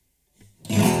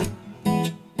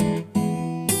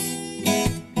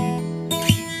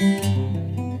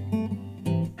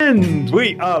And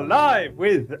we are live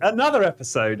with another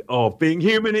episode of Being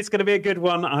Human. It's going to be a good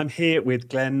one. I'm here with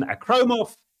Glenn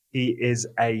Akramoff. He is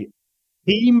a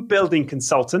team building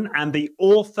consultant and the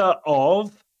author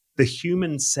of The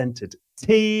Human-Centered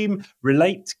Team,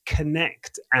 Relate,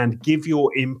 Connect, and Give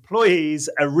Your Employees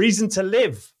a Reason to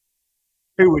Live.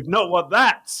 Who would not want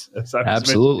that?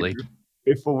 Absolutely.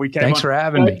 Before we came Thanks on. for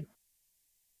having me.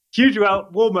 Huge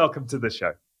warm welcome to the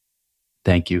show.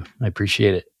 Thank you. I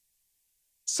appreciate it.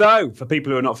 So, for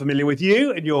people who are not familiar with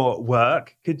you and your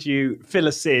work, could you fill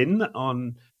us in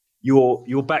on your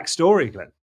backstory,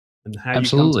 Glenn, and how you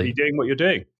come to be doing what you're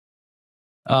doing?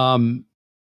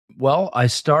 Well, I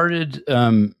started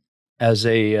as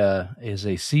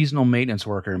a seasonal maintenance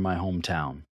worker in my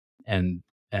hometown, and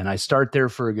I start there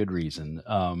for a good reason.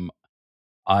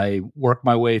 I worked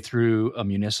my way through a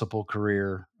municipal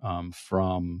career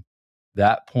from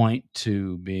that point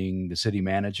to being the city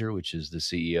manager, which is the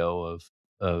CEO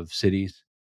of cities.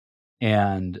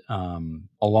 And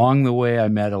along the way, I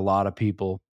met a lot of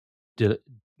people.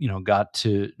 Got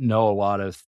to know a lot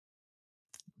of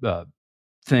uh,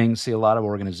 things. See a lot of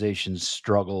organizations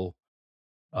struggle,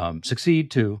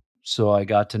 succeed too. So I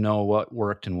got to know what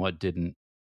worked and what didn't.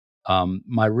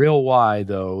 My real why,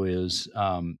 though, is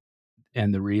and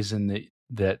the reason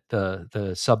that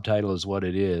the subtitle is what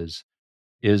it is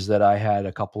that I had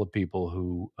a couple of people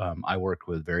who I worked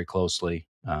with very closely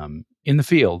in the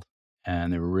field,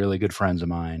 and they were really good friends of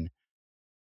mine,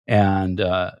 and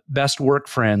best work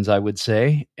friends, I would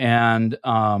say. And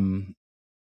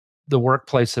the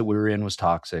workplace that we were in was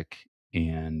toxic,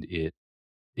 and it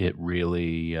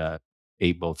really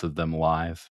ate both of them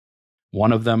alive.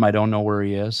 One of them, I don't know where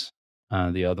he is.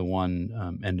 The other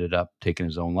one ended up taking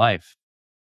his own life.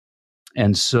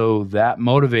 And so that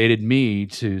motivated me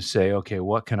to say, okay,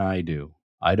 what can I do?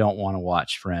 I don't want to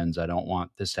watch Friends. I don't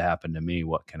want this to happen to me.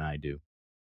 What can I do?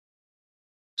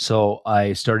 So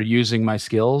I started using my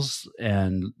skills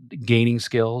and gaining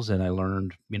skills, and I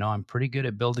learned, I'm pretty good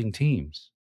at building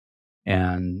teams,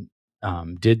 and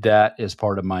did that as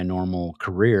part of my normal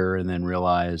career, and then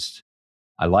realized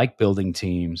I like building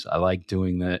teams. I like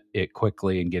doing it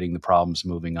quickly and getting the problems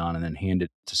moving on, and then hand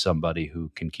it to somebody who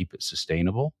can keep it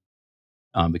sustainable,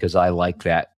 because I like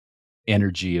that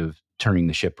energy of turning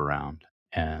the ship around.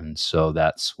 And so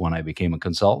that's when I became a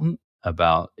consultant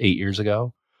about 8 years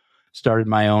ago. Started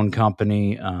my own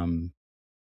company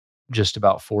just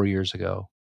about 4 years ago,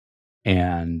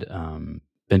 and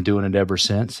been doing it ever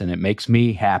since. And it makes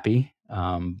me happy.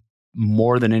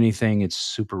 More than anything, it's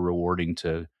super rewarding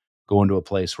to go into a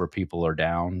place where people are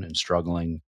down and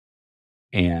struggling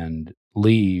and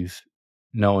leave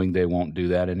knowing they won't do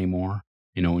that anymore.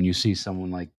 When you see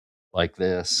someone like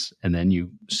this, and then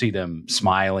you see them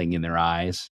smiling in their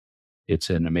eyes, it's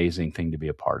an amazing thing to be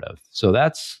a part of. So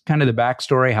that's kind of the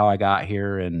backstory, how I got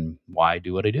here and why I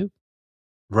do what I do.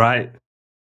 Right.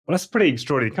 Well, that's pretty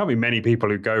extraordinary. There can't be many people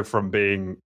who go from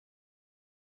being,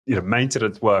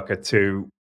 maintenance worker to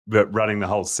running the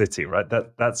whole city, right?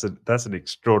 That's an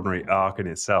extraordinary arc in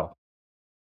itself.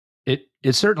 It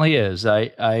certainly is.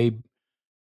 I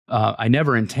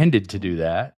never intended to do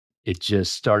that. It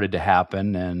just started to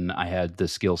happen, and I had the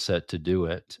skill set to do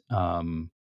it. I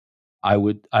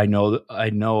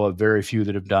know of very few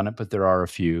that have done it, but there are a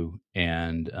few,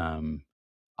 and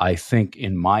I think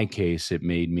in my case, it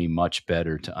made me much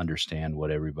better to understand what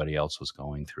everybody else was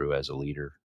going through as a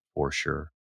leader, for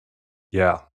sure.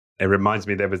 Yeah. It reminds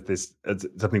me, there was this,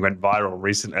 something went viral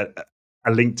recently. A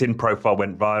LinkedIn profile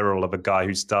went viral of a guy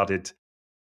who started,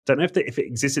 don't know if it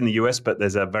exists in the US, but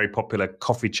there's a very popular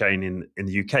coffee chain in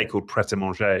the UK called Pret a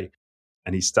Manger.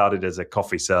 And he started as a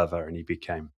coffee server and he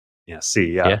became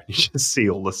CEO. Yeah. You should see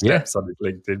all the steps on his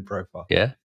LinkedIn profile.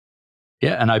 Yeah.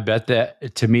 Yeah. And I bet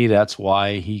that, to me, that's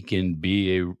why he can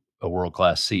be a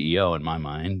world-class CEO in my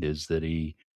mind, is that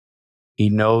he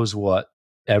knows what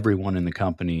everyone in the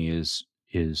company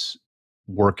is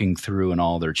working through and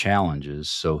all their challenges,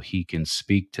 so he can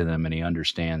speak to them, and he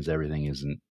understands everything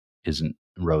isn't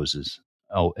roses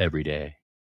every day.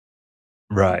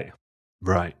 Right.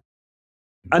 Right.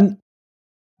 And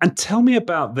tell me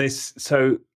about this.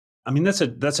 So, I mean, that's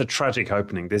a tragic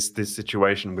opening, this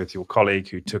situation with your colleague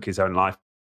who took his own life.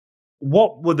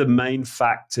 What were the main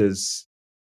factors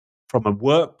from a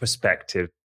work perspective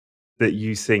that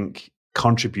you think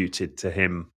contributed to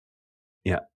him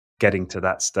getting to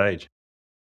that stage?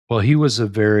 Well, he was a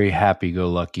very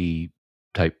happy-go-lucky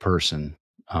type person,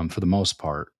 for the most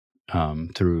part,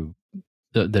 through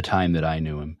the time that I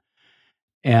knew him.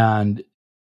 And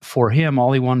for him,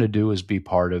 all he wanted to do was be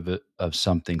part of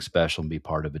something special and be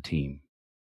part of a team.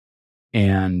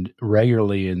 And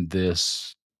regularly in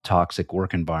this toxic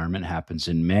work environment happens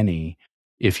in many.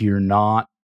 If you're not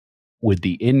with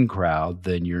the in crowd,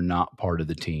 then you're not part of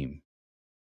the team.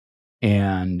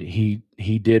 And he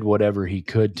did whatever he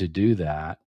could to do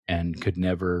that, and could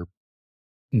never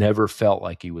felt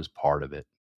like he was part of it,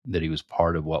 that he was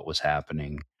part of what was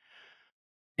happening.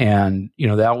 And,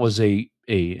 that was a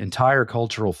entire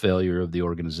cultural failure of the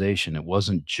organization. It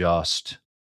wasn't just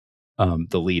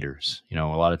the leaders. A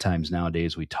lot of times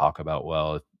nowadays we talk about,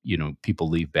 well, people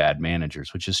leave bad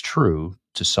managers, which is true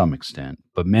to some extent,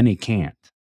 but many can't,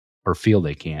 or feel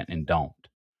they can't and don't.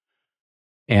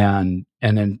 And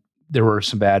then there were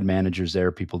some bad managers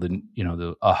there. People didn't,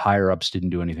 the higher ups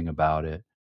didn't do anything about it.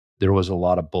 There was a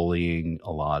lot of bullying,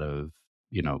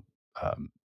 you know, um,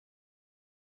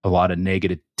 a lot of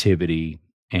negativity,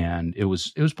 and it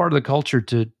was part of the culture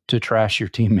to trash your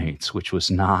teammates, which was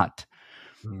not.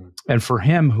 Mm. And for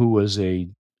him, who was a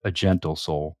gentle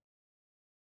soul,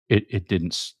 it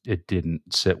didn't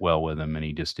sit well with him, and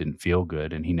he just didn't feel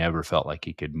good, and he never felt like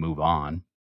he could move on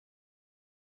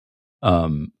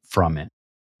from it.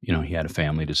 He had a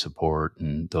family to support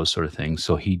and those sort of things,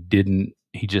 so he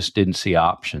just didn't see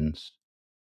options.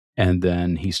 And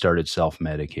then he started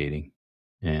self-medicating,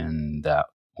 and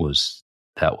was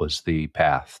that was the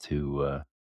path to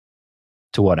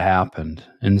what happened.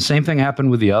 And the same thing happened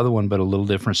with the other one, but a little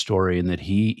different story, in that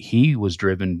he was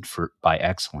driven by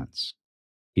excellence.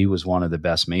 He was one of the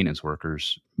best maintenance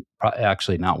workers.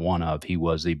 Actually, not one of. He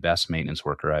was the best maintenance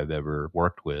worker I've ever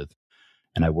worked with,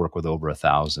 and I work with over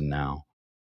 1,000 now.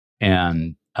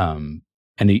 And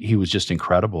he was just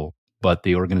incredible. But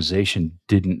the organization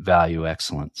didn't value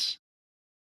excellence,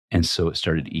 and so it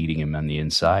started eating him on the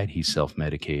inside. He self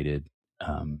medicated,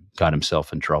 got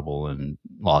himself in trouble, and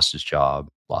lost his job,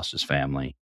 lost his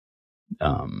family.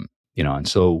 And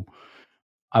so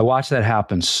I watch that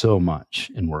happen so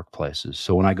much in workplaces.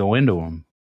 So when I go into them,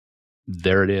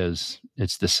 there it is.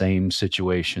 It's the same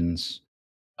situations.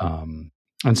 Um,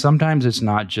 and sometimes it's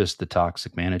not just the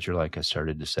toxic manager, like I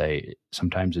started to say.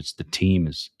 Sometimes it's the team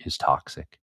is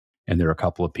toxic. And there are a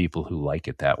couple of people who like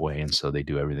it that way. And so they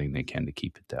do everything they can to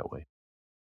keep it that way.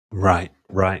 Right,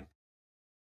 right.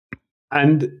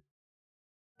 And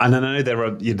and I know there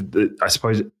are, I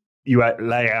suppose you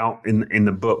lay out in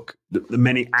the book the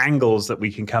many angles that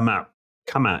we can come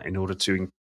at in order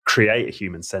to create a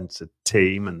human centered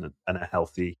team and a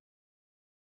healthy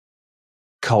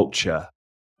culture.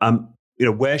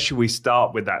 Where should we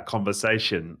start with that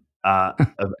conversation of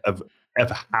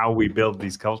how we build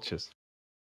these cultures?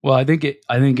 Well, I think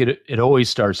it always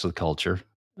starts with culture.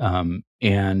 And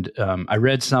I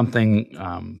read something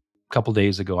a couple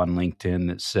days ago on LinkedIn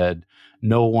that said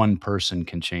no one person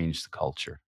can change the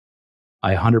culture.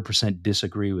 I 100%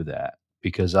 disagree with that,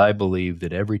 because I believe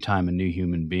that every time a new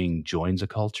human being joins a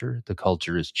culture, the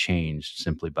culture is changed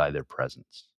simply by their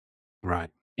presence.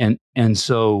 Right. And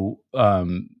so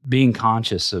being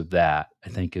conscious of that, I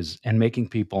think, is, and making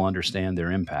people understand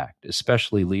their impact,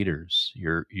 especially leaders.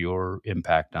 Your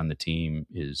impact on the team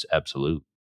is absolute.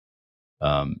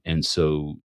 And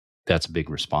so that's a big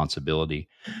responsibility.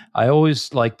 I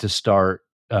always like to start,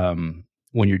 when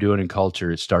you're doing in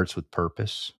culture, it starts with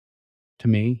purpose to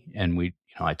me. And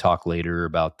I talk later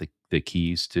about the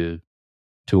keys to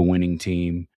a winning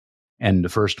team. And the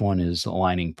first one is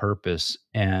aligning purpose.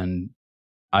 And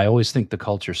I always think the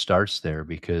culture starts there,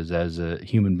 because as a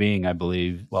human being, I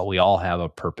believe, well, we all have a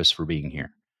purpose for being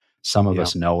here. Some of Yeah.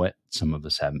 us know it, some of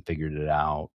us haven't figured it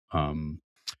out.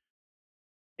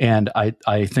 And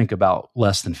I think about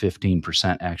less than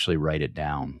 15% actually write it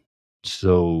down.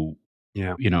 So,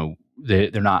 Yeah.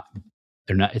 they're not,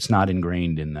 it's not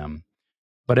ingrained in them.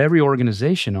 But every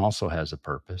organization also has a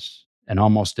purpose. And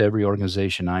almost every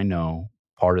organization I know,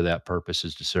 part of that purpose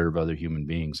is to serve other human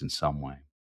beings in some way.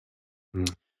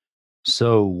 Mm.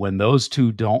 So when those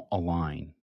two don't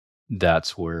align,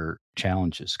 that's where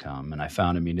challenges come. And I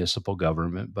found in municipal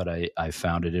government, but I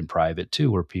found it in private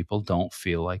too, where people don't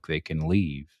feel like they can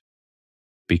leave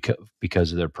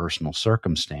because of their personal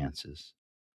circumstances.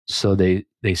 So they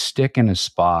stick in a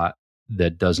spot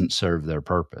that doesn't serve their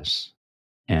purpose,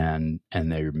 and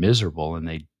they're miserable, and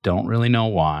they don't really know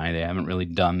why. They haven't really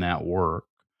done that work.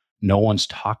 No one's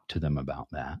talked to them about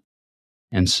that.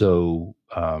 And so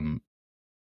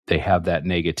they have that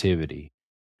negativity.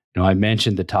 I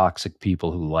mentioned the toxic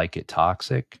people who like it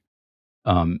toxic.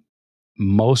 Um,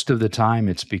 Most of the time,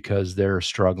 it's because they're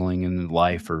struggling in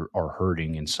life, or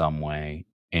hurting in some way,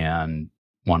 and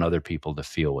want other people to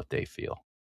feel what they feel.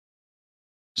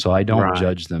 So I don't Right.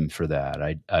 judge them for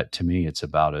that. To me, it's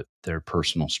about their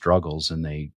personal struggles,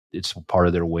 and it's part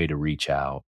of their way to reach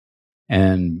out.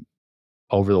 And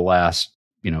over the last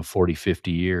 40,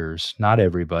 50 years, not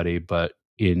everybody, but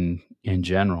in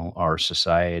general, our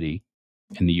society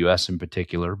in the US in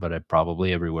particular, but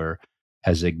probably everywhere,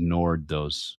 has ignored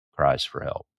those cries for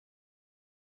help.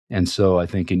 And so I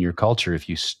think in your culture, if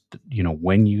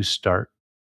when you start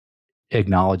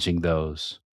acknowledging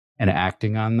those and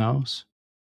acting on those,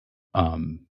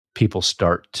 um, people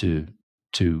start to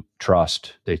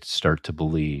trust, they start to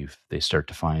believe, they start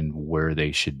to find where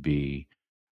they should be,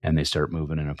 and they start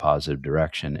moving in a positive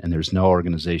direction. And there's no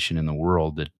organization in the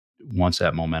world that once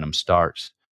that momentum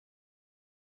starts,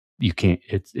 you can't.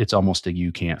 It's almost a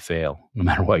you can't fail, no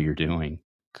matter what you're doing,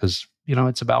 because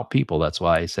it's about people. That's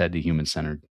why I said the human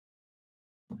centered.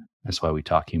 That's why we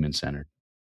talk human centered.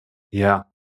 Yeah.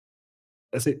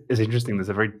 It's interesting. There's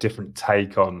a very different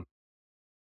take on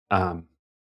um,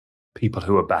 people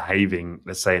who are behaving,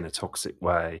 let's say, in a toxic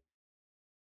way.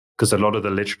 Because a lot of the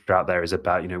literature out there is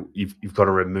about, you've got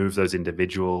to remove those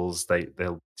individuals.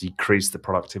 They'll decrease the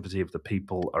productivity of the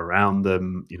people around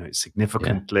them, Yeah.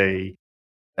 significantly.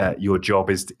 Your job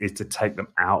is to take them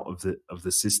out of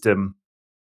the system,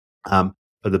 um,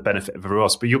 for the benefit of everyone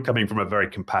else. But you're coming from a very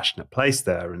compassionate place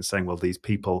there and saying, well, these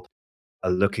people are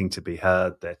looking to be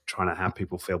heard. They're trying to have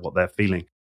people feel what they're feeling.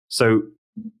 So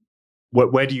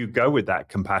where do you go with that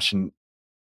compassion?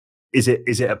 Is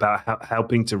it about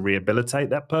helping to rehabilitate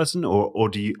that person, or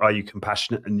are you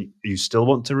compassionate and you still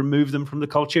want to remove them from the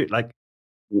culture? Like,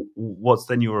 what's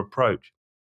then your approach?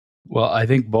 Well, I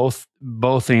think both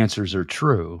answers are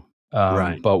true.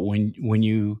 Right. But when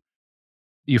you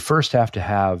first have to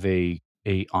have a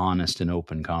honest and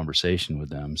open conversation with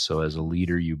them. So as a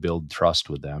leader, you build trust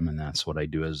with them, and that's what I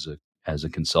do as a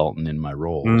consultant in my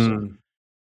roles. Mm,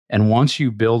 And once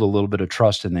you build a little bit of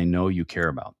trust and they know you care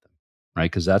about them,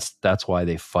 right? Because that's why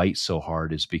they fight so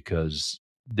hard, is because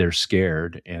they're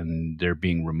scared and they're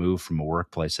being removed from a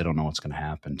workplace. They don't know what's going to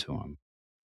happen to them.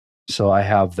 So I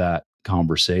have that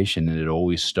conversation, and it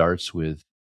always starts with,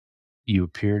 "You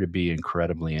appear to be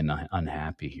incredibly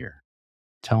unhappy here.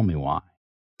 Tell me why.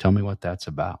 Tell me what that's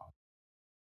about."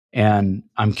 And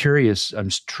I'm curious.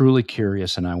 Truly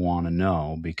curious, and I want to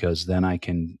know, because then I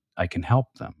can help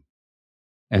them.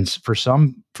 And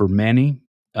for many,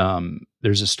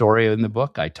 there's a story in the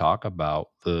book I talk about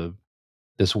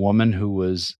this woman who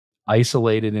was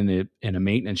isolated in a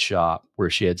maintenance shop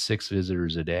where she had 6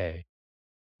 visitors a day.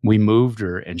 We moved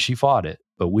her, and she fought it,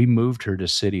 but we moved her to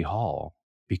City Hall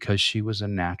because she was a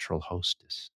natural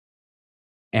hostess,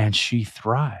 and she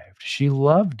thrived. She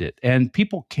loved it, and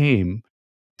people came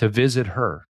to visit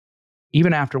her.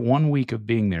 Even after 1 week of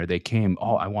being there, they came,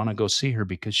 "Oh, I wanna go see her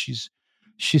because she's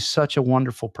such a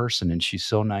wonderful person, and she's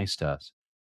so nice to us."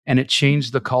 And it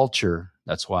changed the culture.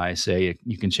 That's why I say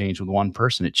you can change with one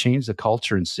person. It changed the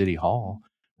culture in City Hall,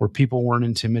 where people weren't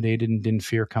intimidated and didn't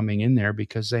fear coming in there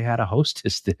because they had a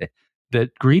hostess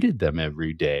that greeted them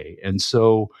every day. And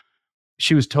so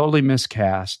she was totally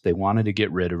miscast. They wanted to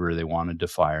get rid of her. They wanted to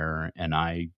fire her. And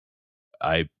I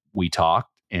we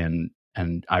talked, and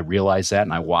I realized that,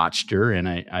 and I watched her, and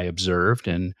I observed,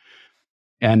 and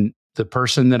the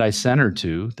person that I sent her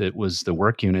to, that was the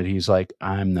work unit, he's like,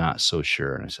 "I'm not so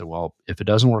sure." And I said, "Well, if it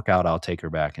doesn't work out, I'll take her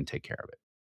back and take care of it."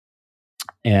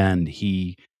 And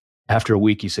after a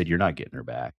week, he said, "You're not getting her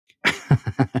back."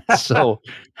 So,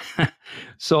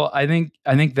 so I think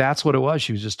that's what it was.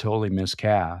 She was just totally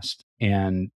miscast.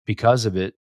 And because of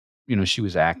it, she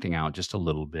was acting out just a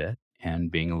little bit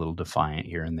and being a little defiant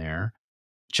here and there,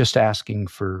 just asking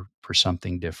for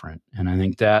something different. And I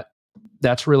think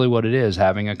that's really what it is,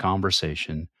 having a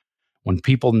conversation. When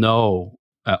people know,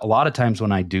 a lot of times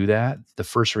when I do that, the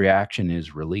first reaction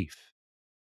is relief.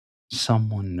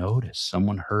 Someone noticed,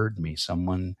 someone heard me,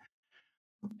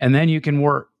 and then you can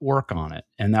work on it.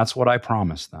 And that's what I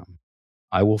promise them.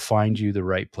 I will find you the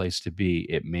right place to be.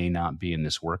 It may not be in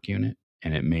this work unit,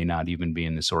 and it may not even be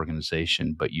in this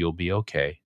organization, but you'll be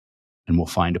okay. And we'll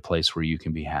find a place where you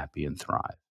can be happy and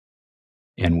thrive.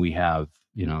 And we have,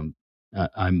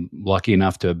 I'm lucky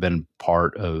enough to have been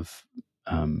part of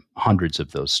hundreds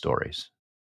of those stories.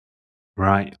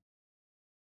 right.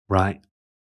 Right.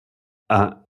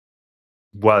 Uh,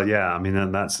 well, yeah. I mean,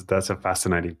 and that's a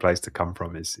fascinating place to come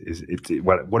from. Is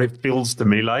what it feels to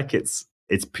me like it's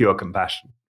pure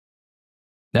compassion.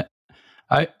 That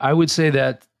I would say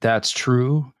that that's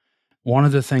true. One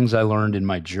of the things I learned in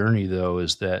my journey, though,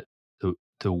 is that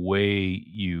the way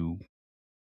you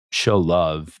show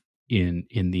love in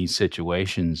these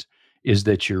situations is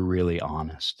that you're really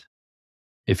honest.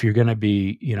 If you're going to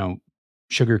be,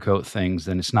 sugarcoat things,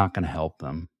 then it's not going to help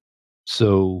them.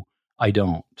 So I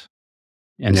don't.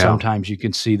 And Yeah. sometimes you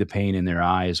can see the pain in their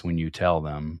eyes when you tell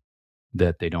them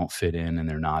that they don't fit in and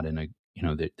they're not in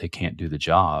they can't do the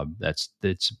job. That's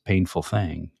a painful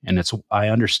thing, and I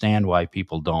understand why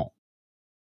people don't.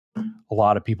 A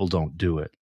lot of people don't do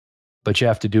it, but you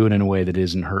have to do it in a way that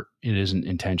isn't hurt. It isn't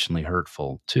intentionally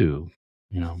hurtful too.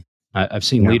 You know, I've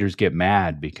seen Yeah. leaders get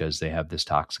mad because they have this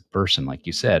toxic person, like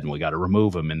you said, and we got to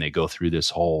remove them, and they go through this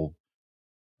whole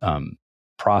um,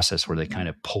 process where they kind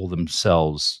of pull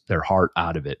their heart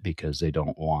out of it because they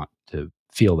don't want to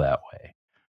feel that way.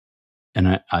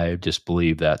 And I just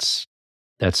believe that's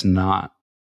not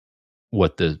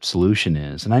what the solution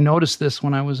is. And I noticed this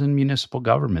when I was in municipal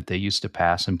government. They used to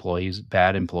pass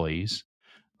bad employees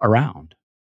around.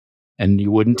 And you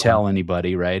wouldn't tell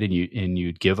anybody, right? And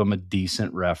you'd give them a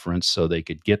decent reference so they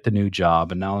could get the new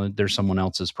job. And now there's someone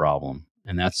else's problem.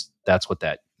 And that's what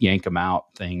that yank them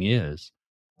out thing is.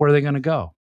 Where are they going to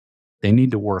go? They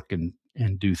need to work and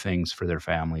do things for their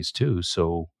families too.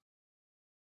 So,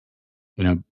 you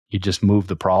know, you just move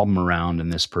the problem around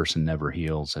and this person never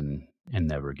heals and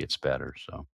never gets better.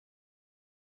 So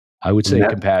I would And, say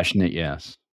compassionate,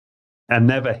 yes. and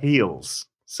never heals.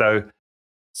 So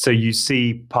you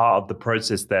see part of the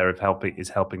process there of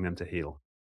helping them to heal.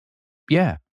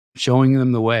 Yeah. Showing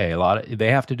them the way.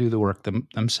 They have to do the work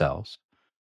themselves.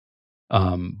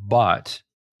 But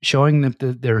showing them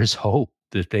that there is hope,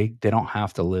 that they don't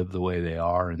have to live the way they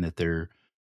are, and that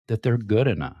they're good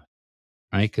enough,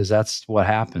 right? Because that's what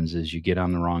happens is you get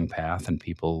on the wrong path, and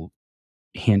people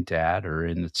hint at, or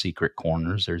in the secret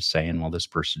corners, they're saying, "Well, this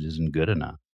person isn't good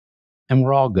enough," and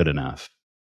we're all good enough,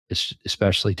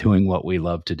 especially doing what we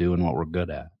love to do and what we're good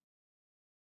at.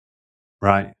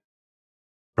 Right.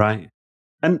 Right.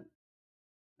 And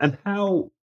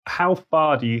how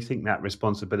far do you think that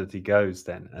responsibility goes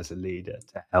then as a leader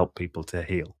to help people to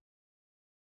heal?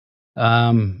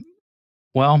 Um,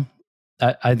 well,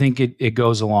 I think it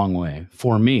goes a long way.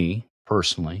 For me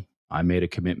personally, I made a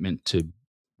commitment to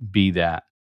be that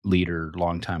leader a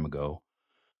long time ago.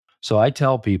 So I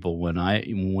tell people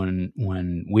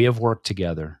when we have worked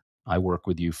together, I work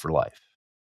with you for life.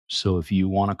 So if you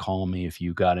want to call me, if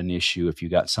you got an issue, if you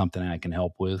got something I can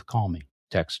help with, call me,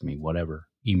 text me, whatever,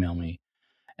 email me,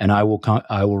 and I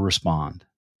will respond,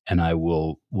 and I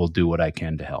will do what I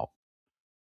can to help.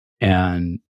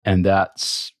 And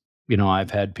that's,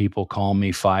 I've had people call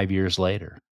me 5 years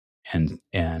later and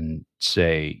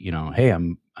say, "Hey,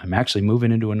 I'm actually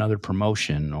moving into another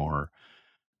promotion," or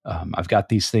 "I've got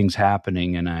these things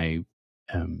happening, and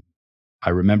um, I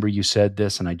remember you said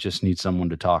this, and I just need someone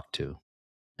to talk to."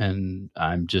 And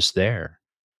I'm just there.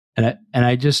 And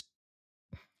I just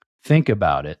think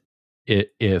about it.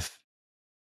 If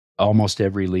almost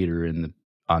every leader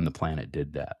on the planet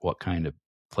did that, what kind of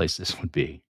place this would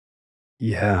be?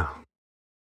 Yeah.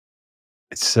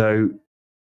 It's so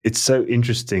it's so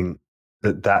interesting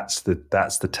that that's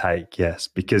the take, yes,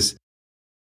 because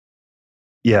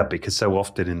so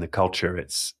often in the culture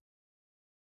it's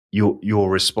your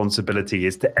responsibility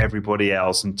is to everybody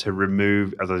else and to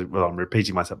remove, well, I'm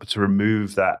repeating myself, but to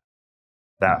remove that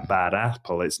Mhm. bad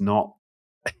apple. It's not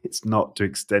to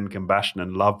extend compassion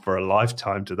and love for a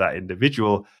lifetime to that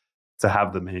individual to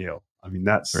have them heal. I mean,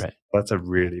 Right. that's a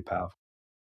really powerful.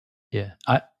 Yeah.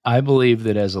 I believe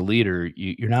that as a leader,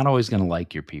 you're not always going to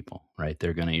like your people, right?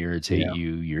 They're going to irritate Yeah.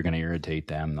 you. You're going to irritate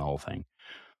them, the whole thing.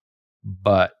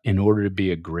 But in order to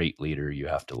be a great leader, you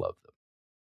have to love them.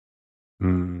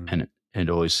 Mm, And it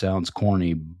always sounds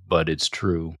corny, but it's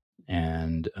true.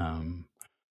 And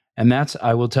that's,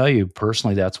 I will tell you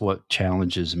personally, that's what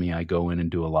challenges me. I go in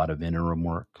and do a lot of interim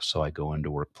work. So I go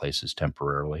into workplaces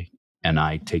temporarily, and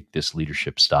I take this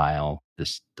leadership style,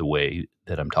 the way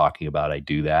that I'm talking about, I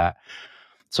do that.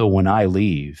 So when I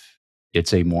leave,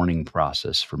 it's a mourning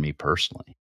process for me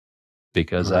personally,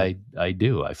 because right.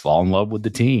 I fall in love with the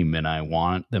team, and I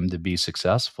want them to be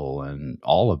successful, and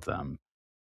all of them.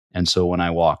 And so when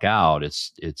I walk out,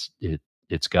 it's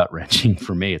gut wrenching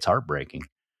for me. It's heartbreaking.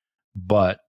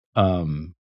 But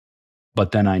um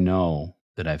but then I know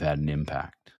that I've had an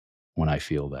impact. When I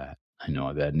feel that, I know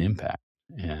I've had an impact.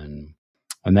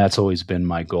 And that's always been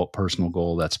my goal, personal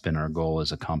goal. That's been our goal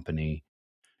as a company,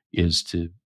 is to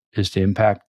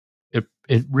impact.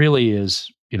 It really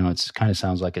is, it's kind of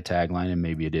sounds like a tagline, and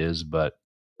maybe it is, but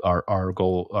our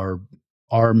goal,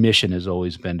 our mission has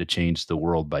always been to change the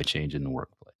world by changing the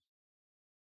workplace.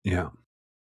 Yeah.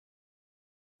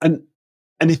 And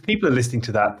if people are listening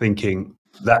to that thinking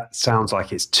that sounds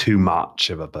like it's too much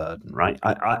of a burden, right?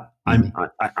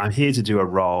 Mhm. I'm here to do a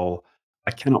role.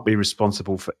 I cannot be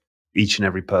responsible for each and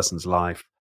every person's life.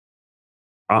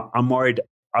 I'm worried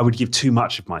I would give too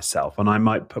much of myself, and I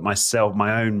might put my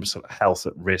own sort of health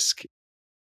at risk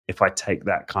if I take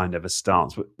that kind of a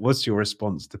stance. What's your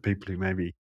response to people who may be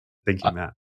I thinking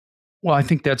that? Well, I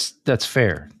think that's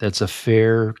fair. That's a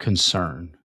fair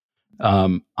concern.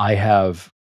 I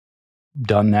have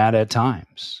done that at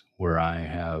times where I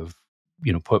have,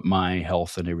 put my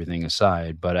health and everything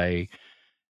aside, but I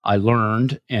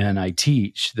learned and I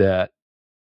teach that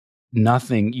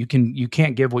nothing you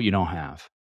can't give what you don't have.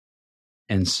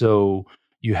 And so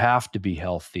you have to be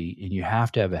healthy and you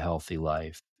have to have a healthy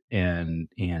life. And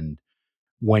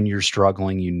when you're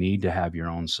struggling, you need to have your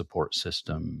own support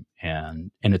system.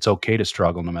 And it's okay to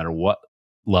struggle no matter what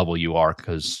level you are,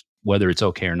 because whether it's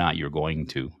okay or not, you're going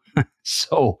to.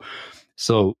 So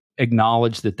so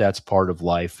acknowledge that that's part of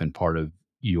life and part of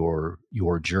your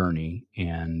journey,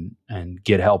 and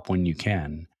get help when you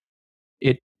can.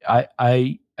 It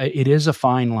it is a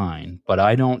fine line, but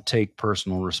I don't take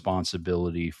personal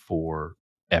responsibility for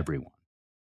everyone.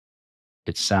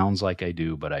 It sounds like I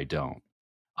do, but I don't.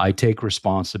 I take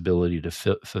responsibility to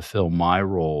fulfill my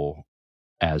role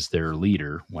as their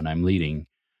leader when I'm leading,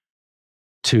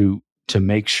 to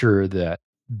make sure that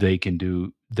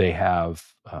they have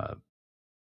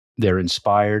they're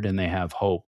inspired and they have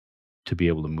hope to be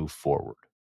able to move forward.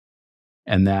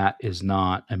 And that is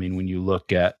not, I mean, when you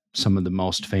look at some of the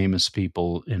most famous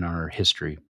people in our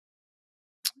history,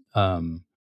 um,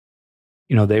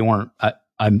 they weren't.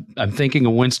 I'm thinking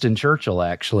of Winston Churchill.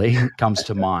 Actually, comes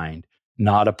to mind.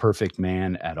 Not a perfect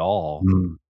man at all,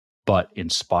 Mm, but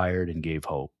inspired and gave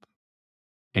hope,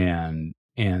 and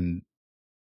and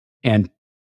and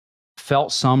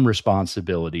felt some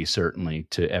responsibility certainly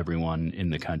to everyone in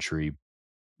the country,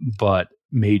 but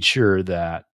made sure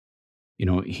that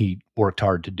he worked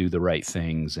hard to do the right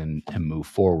things and move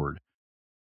forward,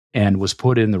 and was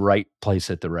put in the right place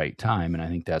at the right time. And I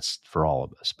think that's for all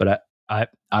of us. But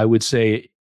I would say,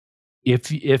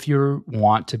 if you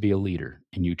want to be a leader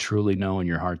and you truly know in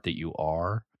your heart that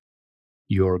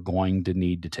you're going to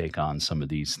need to take on some of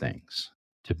these things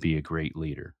to be a great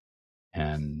leader.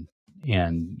 And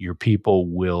your people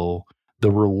will,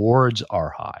 the rewards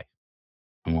are high.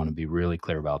 I want to be really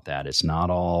clear about that. It's not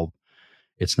all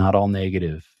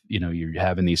negative. You're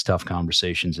having these tough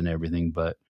conversations and everything,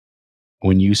 but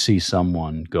when you see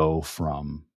someone go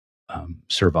from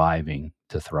surviving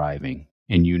to thriving,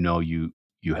 and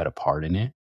you had a part in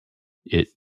it, it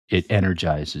it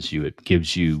energizes you. It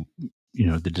gives you,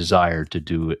 the desire to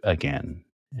do it again.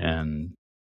 And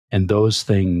those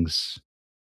things,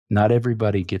 not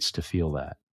everybody gets to feel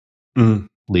that. mm,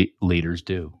 Leaders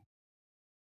do.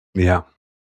 yeah,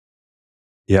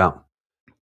 yeah.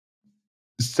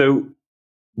 So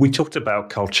we talked about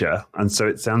culture, and so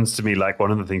it sounds to me like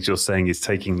one of the things you're saying is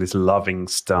taking this loving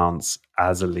stance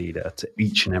as a leader to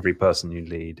each and every person you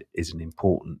lead is an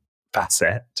important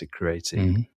facet to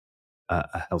creating Mhm.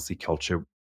 a healthy culture.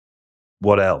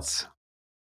 What else,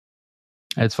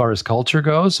 As far as culture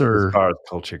goes, as or far as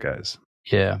culture goes?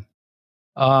 yeah.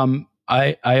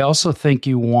 I also think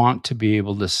you want to be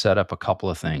able to set up a couple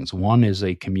of things. One is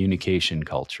a communication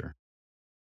culture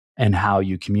and how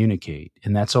you communicate,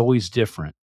 and that's always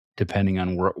different depending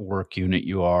on what work unit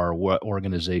you are, what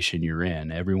organization you're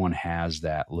in. Everyone has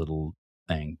that little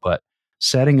thing, but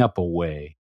setting up a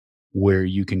way where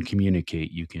you can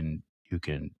communicate, you can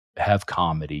have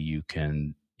comedy, you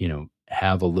can,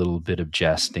 have a little bit of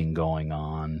jesting going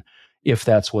on, if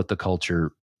that's what the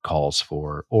culture calls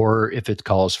for. Or if it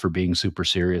calls for being super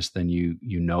serious, then you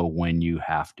know when you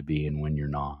have to be and when you're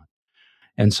not.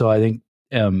 And so I think,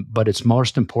 but it's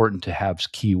most important to have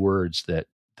keywords that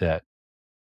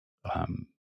um,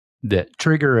 that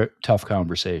trigger tough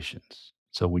conversations.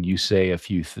 So when you say a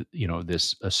few,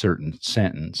 this a certain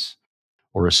sentence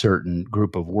or a certain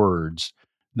group of words,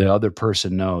 the other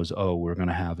person knows, oh, we're going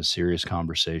to have a serious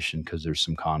conversation because there's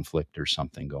some conflict or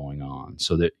something going on.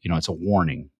 So that, it's a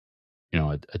warning,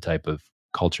 a type of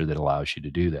culture that allows you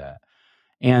to do that.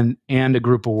 And a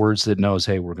group of words that knows,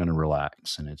 hey, we're going to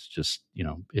relax, and it's just,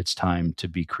 it's time to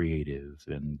be creative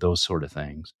and those sort of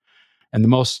things. And the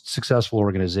most successful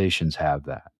organizations have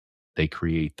that. They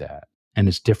create that. And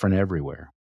it's different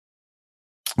everywhere.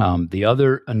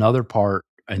 Another part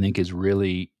I think is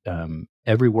really,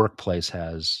 every workplace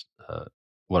has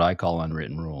what I call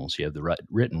unwritten rules. You have the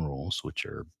written rules, which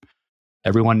are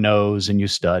everyone knows, and you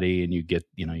study, and you get,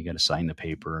 you got to sign the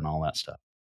paper and all that stuff.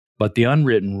 But the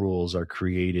unwritten rules are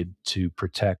created to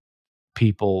protect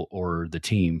people or the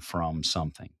team from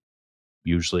something.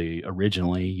 Usually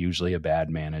a bad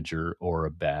manager or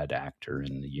a bad actor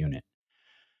in the unit.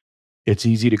 It's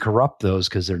easy to corrupt those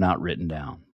because they're not written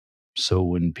down. So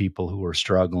when people who are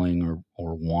struggling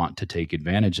or want to take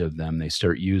advantage of them, they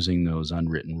start using those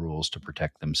unwritten rules to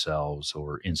protect themselves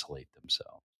or insulate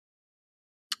themselves.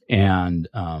 And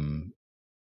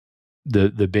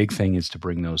the big thing is to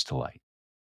bring those to light.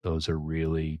 Those are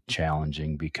really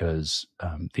challenging because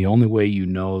the only way you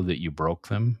know that you broke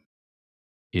them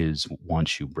is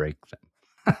once you break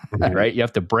them, Right. right? You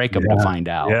have to break them to Yeah. find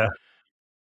out, Yeah.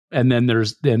 and then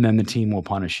the team will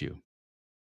punish you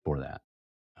for that.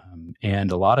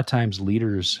 And a lot of times,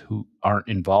 leaders who aren't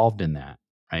involved in that,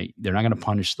 right? They're not going to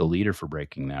punish the leader for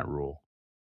breaking that rule.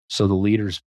 So the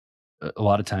leaders, a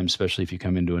lot of times, especially if you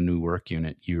come into a new work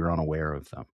unit, you're unaware of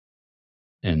them.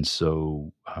 And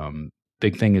so,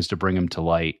 big thing is to bring them to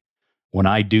light. When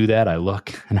I do that, I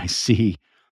look and I see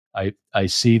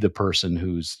the person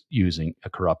who's using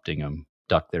corrupting them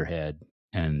duck their head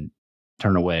and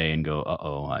turn away and go,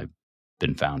 "Uh-oh, I've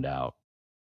been found out."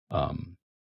 Um,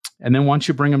 and then once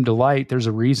you bring them to light, there's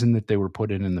a reason that they were put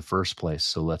in the first place.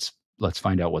 So let's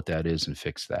find out what that is and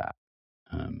fix that.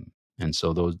 Um, and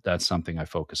so that's something I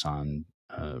focus on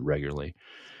regularly.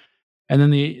 And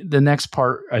then the next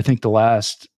part, I think the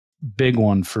last big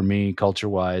one for me, culture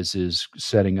wise, is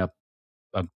setting up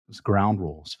uh, ground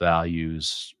rules,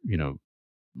 values,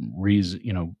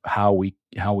 reason, how we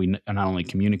not only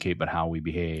communicate but how we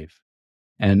behave,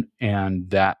 and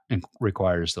that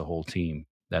requires the whole team.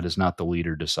 That is not the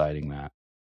leader deciding that.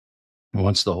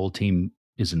 Once the whole team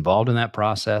is involved in that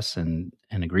process and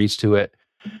agrees to it,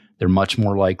 they're much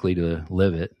more likely to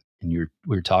live it. And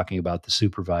we're talking about the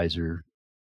supervisor's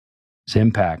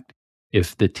impact.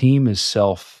 If the team is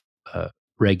self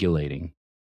regulating,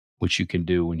 which you can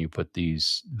do when you put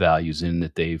these values in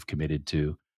that they've committed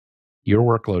to, your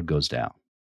workload goes down,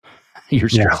 your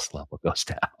Yeah. stress level goes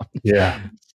Yeah.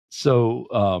 down. So,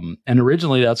 and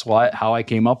originally that's how I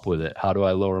came up with it. How do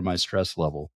I lower my stress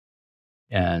level?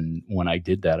 And when I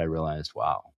did that, I realized,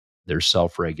 wow, they're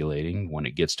self regulating. When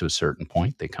it gets to a certain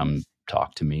point, they come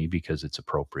talk to me because it's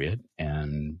appropriate.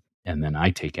 And then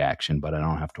I take action, but I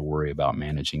don't have to worry about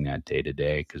managing that day to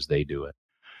day because they do it.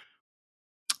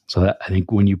 So I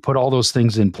think when you put all those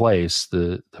things in place,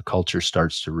 the culture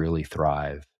starts to really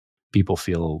thrive. People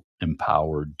feel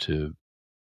empowered to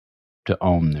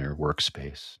own their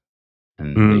workspace,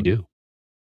 and they Mm, do.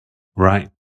 right.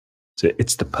 So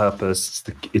it's the purpose,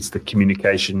 it's the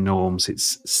communication norms,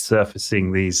 it's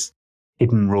surfacing these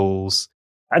hidden rules.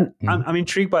 And I'm, Mhm. I'm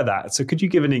intrigued by that. So could you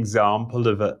give an example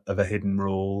of a hidden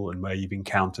rule and where you've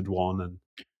encountered one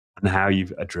and how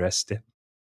you've addressed it?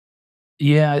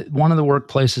 Yeah, one of the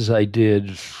workplaces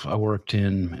I worked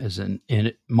in as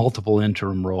in multiple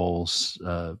interim roles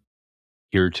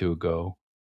year or two ago.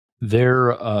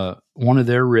 Their one of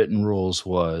their written rules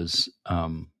was,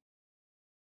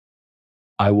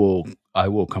 I will I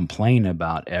will complain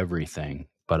about everything,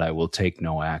 but I will take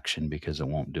no action because it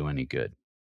won't do any good.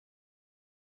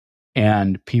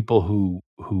 And people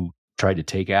who tried to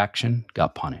take action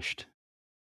got punished.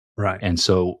 Right. And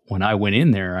so when I went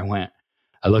in there,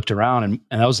 I looked around and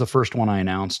that was the first one I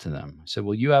announced to them. I said,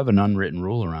 "Well, you have an unwritten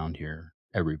rule around here,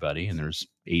 everybody, and there's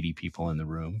 80 people in the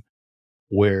room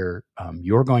where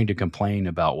you're going to complain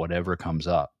about whatever comes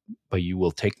up, but you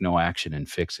will take no action in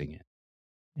fixing it.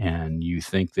 And you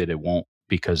think that it won't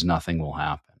because nothing will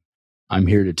happen. I'm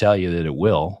here to tell you that it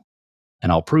will, and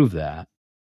I'll prove that.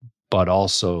 But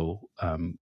also,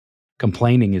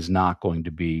 complaining is not going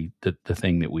to be the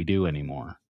thing that we do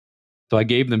anymore." So I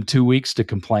gave them 2 weeks to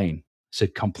complain. I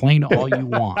said, "Complain all you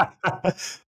want.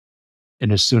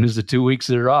 And as soon as the 2 weeks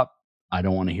are up, I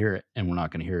don't want to hear it. And we're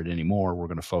not going to hear it anymore. We're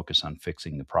going to focus on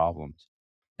fixing the problems."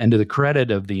 And to the credit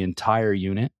of the entire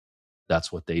unit,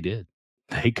 that's what they did.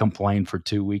 They complained for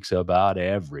 2 weeks about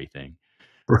everything.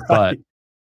 But Right.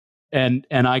 and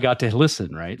I got to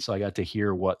listen, right? So I got to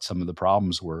hear what some of the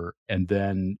problems were. And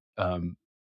then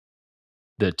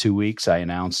the 2 weeks I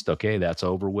announced, okay, that's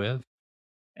over with.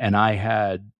 And I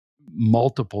had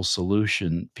multiple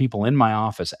solution people in my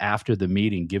office after the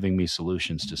meeting giving me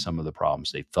solutions to some of the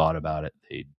problems. They thought about it.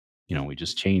 We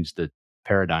just changed the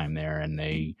paradigm there, and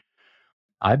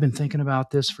I've been thinking about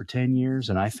this for 10 years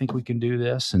and I think we can do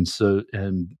this. And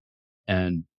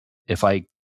if I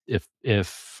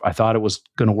thought it was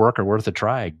going to work or worth a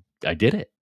try, I did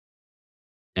it.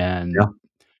 Yeah.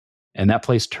 And that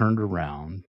place turned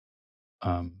around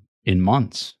um, in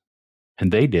months,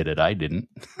 and they did it. I didn't.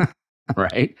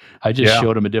 Right? I just Yeah.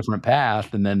 showed them a different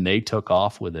path, and then they took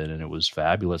off with it, and it was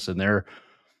fabulous. And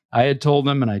I had told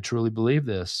them, and I truly believe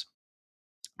this,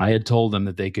 I had told them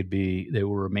that they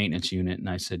were a maintenance unit, and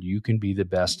I said, "You can be the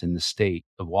best in the state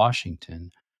of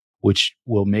Washington, which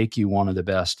will make you one of the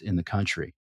best in the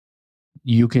country.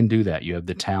 You can do that. You have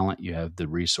the talent, you have the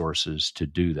resources to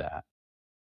do that."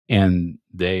 And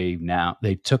they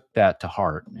took that to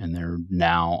heart, and they're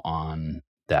now on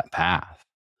that path.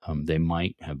 They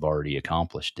might have already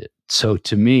accomplished it. So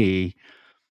to me,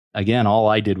 again, all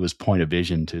I did was point a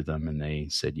vision to them, and they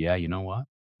said, "Yeah, you know what?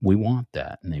 We want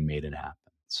that," and they made it happen.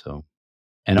 So,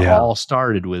 and it Yeah. all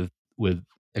started with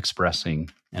expressing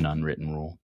an unwritten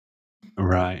rule.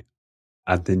 Right.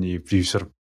 And then you sort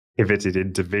of pivoted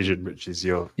into vision, which is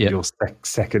Yep. your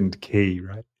second key,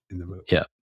 right, in the book. Yeah.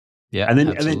 Yeah. And then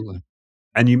Absolutely.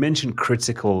 and you mentioned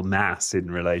critical mass in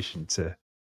relation to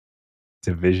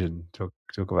vision. Talk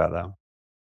about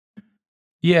that.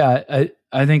 Yeah.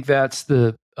 I think that's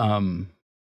the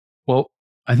well,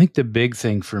 I think the big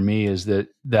thing for me is that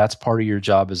that's part of your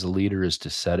job as a leader is to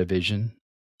set a vision.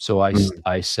 So Mm.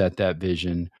 I set that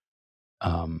vision,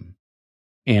 um,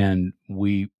 and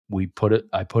we put it.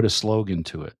 I put a slogan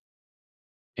to it,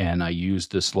 and I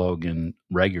used the slogan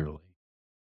regularly.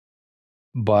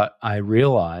 But I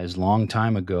realized long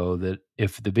time ago that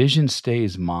if the vision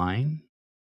stays mine,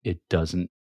 it doesn't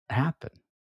happen.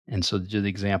 And so the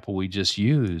example we just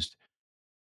used,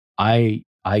 I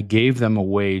gave them a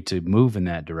way to move in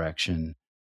that direction,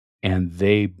 and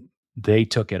they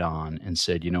took it on and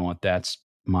said, "You know what? That's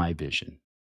my vision.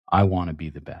 I want to be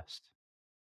the best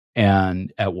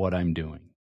and at what I'm doing."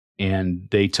 And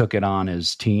they took it on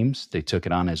as teams, they took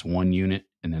it on as one unit,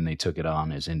 and then they took it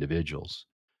on as individuals.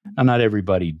 Now, not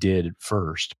everybody did at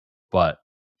first, but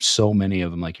so many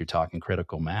of them, like you're talking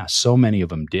critical mass, so many of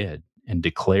them did and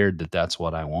declared that that's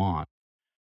what I want,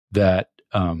 that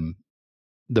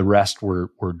the rest were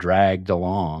dragged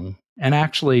along, and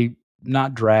actually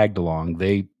not dragged along.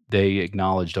 They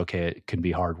acknowledged, okay, it can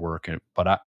be hard work, but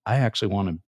I actually want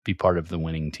to be part of the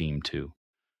winning team too.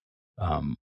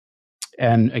 Um,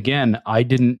 and again, I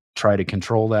didn't try to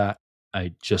control that.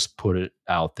 I just put it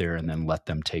out there and then let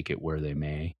them take it where they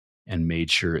may, and made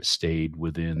sure it stayed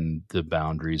within the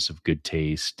boundaries of good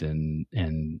taste and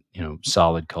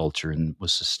solid culture and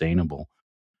was sustainable.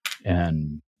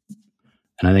 And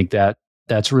and I think that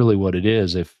that's really what it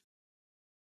is. If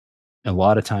a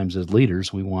lot of times as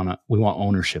leaders, we want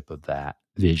ownership of that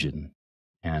vision,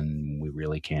 and we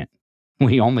really can't.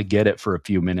 We only get it for a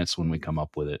few minutes when we come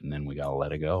up with it, and then we got to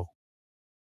let it go.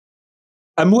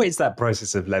 And what is that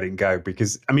process of letting go?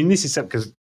 Because I mean, this is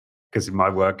because in my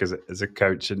work as a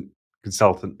coach and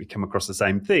consultant, we come across the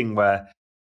same thing where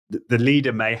the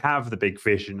leader may have the big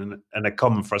vision, and a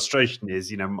common frustration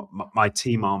is, my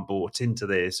team aren't bought into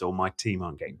this, or my team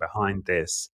aren't getting behind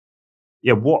this.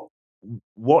 Yeah,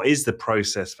 what is the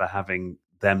process for having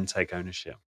them take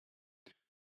ownership?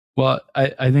 Well,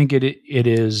 I think it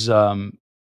is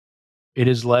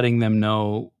letting them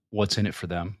know what's in it for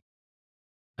them.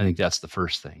 I think that's the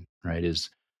first thing, right? Is,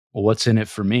 well, what's in it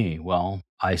for me? Well,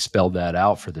 I spelled that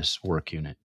out for this work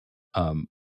unit. Um,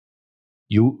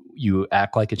 you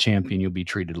act like a champion, you'll be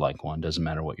treated like one. Doesn't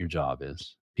matter what your job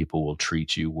is. People will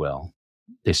treat you well.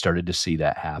 They started to see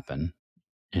that happen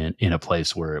in a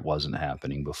place where it wasn't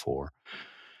happening before.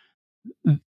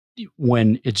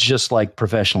 When it's just like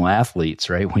professional athletes,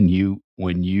 right? When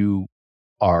you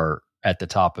are at the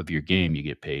top of your game, you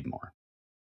get paid more.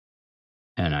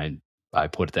 And I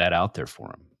put that out there for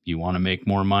them. You want to make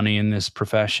more money in this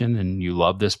profession and you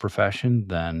love this profession,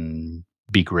 then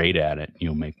be great at it.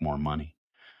 You'll make more money.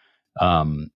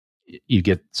 You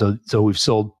get so we've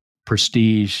sold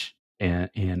prestige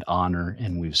and honor,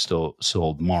 and we've still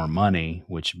sold more money,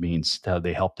 which means how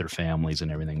they help their families and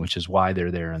everything, which is why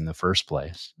they're there in the first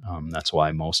place. That's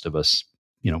why most of us,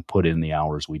 put in the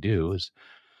hours we do, is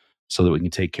so that we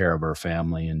can take care of our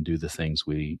family and do the things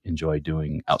we enjoy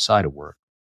doing outside of work.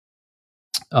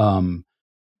 Um,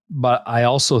 but I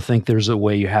also think there's a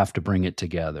way you have to bring it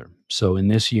together. So in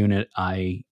this unit,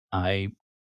 I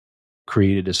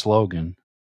created a slogan,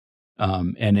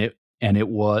 and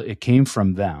it came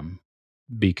from them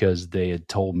because they had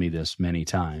told me this many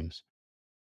times.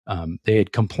 They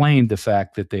had complained the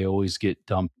fact that they always get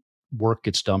dumped work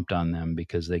gets dumped on them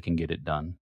because they can get it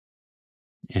done.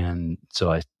 And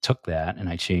so I took that and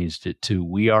I changed it to,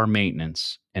 we are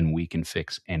maintenance and we can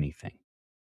fix anything.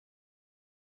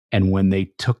 And when they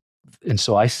took and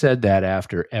so I said that at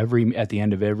the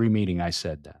end of every meeting, I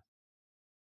said that.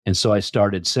 And so I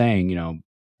started saying,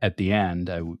 at the end,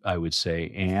 I would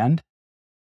say, and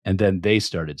then they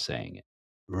started saying it.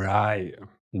 Right.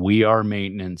 We are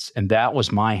maintenance. And that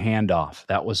was my handoff.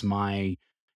 That was my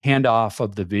handoff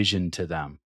of the vision to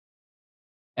them.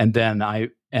 And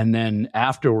then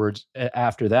afterwards,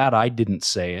 after that, I didn't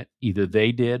say it. Either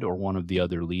they did or one of the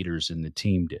other leaders in the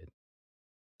team did.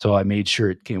 So I made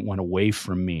sure went away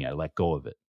from me. I let go of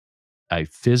it. I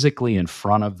physically in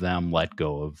front of them let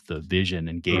go of the vision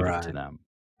and gave it to Right. them.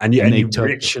 And you And and they you took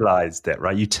it. ritualized it,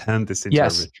 right? You turned this into a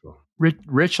Yes, ritual.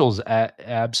 rituals,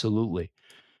 absolutely.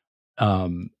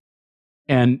 Um,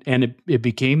 and it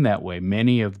became that way.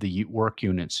 Many of the work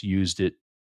units used it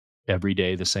every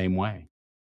day the same way.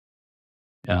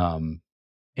 Um,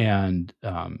 and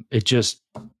it just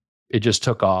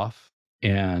took off,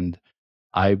 and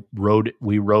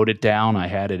we wrote it down. I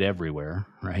had it everywhere,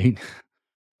 right?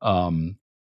 Um,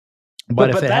 but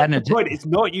if But it that's the hadn't point. It's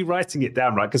not you writing it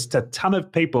down, right? Because a ton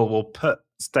of people will put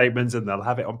statements and they'll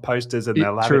have it on posters and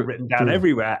they'll have it true, written down true,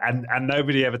 everywhere, and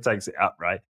nobody ever takes it up,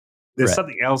 right? There's right.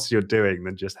 something else you're doing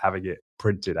than just having it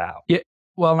printed out. Yeah,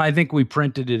 well, and I think we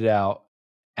printed it out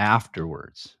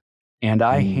afterwards, and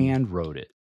I Mm, hand wrote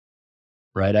it,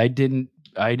 right? I didn't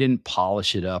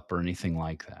polish it up or anything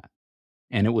like that,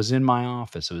 and it was in my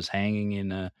office. It was hanging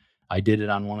in a I did it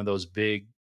on one of those big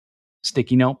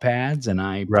sticky note pads, and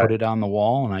I put right. it on the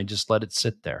wall, and I just let it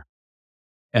sit there.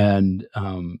 And,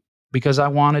 because I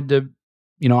wanted to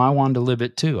I wanted to live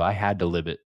it too. I had to live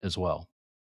it as well.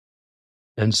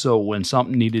 And so when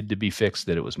something needed to be fixed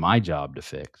that it was my job to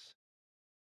fix,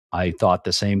 I thought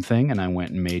the same thing, and I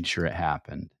went and made sure it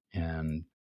happened. Um,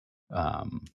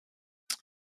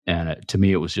 to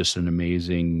me, it was just an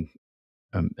amazing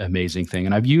thing.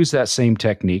 And I've used that same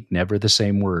technique, never the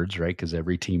same words, right? Because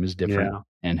every team is different Yeah.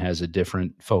 and has a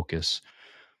different focus.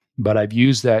 But I've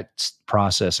used that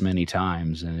process many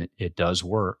times, and it does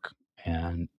work.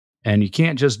 And and you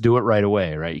can't just do it right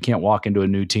away, right? You can't walk into a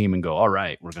new team and go, "All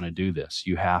right, we're going to do this."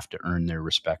 You have to earn their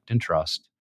respect and trust,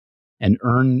 and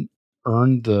earn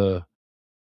the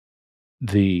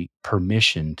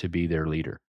permission to be their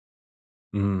leader.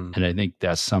 Mm, And I think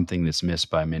that's something that's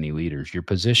missed by many leaders. Your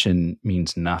position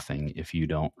means nothing if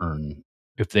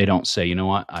they don't say, "You know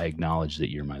what? I acknowledge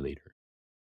that you're my leader."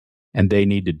 And they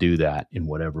need to do that in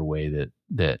whatever way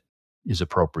that is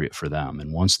appropriate for them.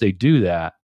 And once they do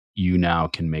that, you now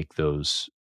can make those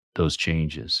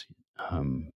changes,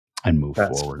 um, and move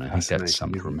that's forward. And I think that's fascinating,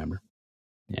 something to isn't it? remember.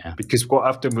 Yeah. Because quite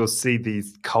often we'll see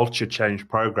these culture change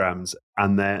programs,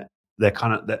 and they're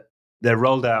kind of they're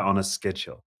rolled out on a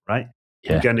schedule, right?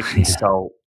 We're Yeah. going to Yeah.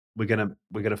 consult. We're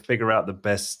gonna figure out the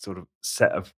best sort of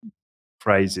set of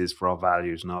phrases for our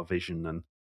values and our vision, and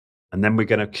then we're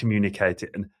going to communicate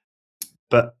it. And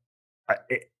but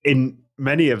in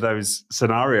many of those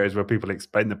scenarios where people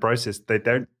explain the process, they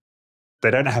don't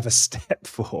have a step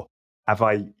for, have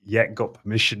I yet got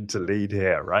permission to lead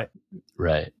here, right?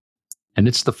 Right. And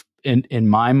it's in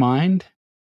my mind,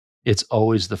 it's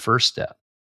always the first step.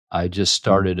 I just Mm,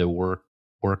 started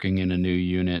working in a new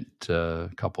unit a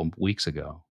couple of weeks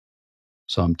ago.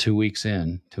 So I'm 2 weeks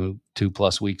in, two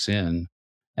plus weeks in,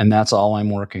 and that's all I'm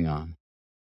working on.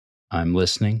 I'm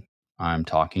listening. I'm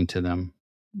talking to them.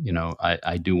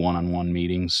 I do one-on-one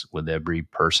meetings with every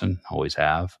person, always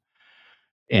have.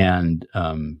 And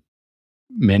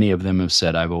many of them have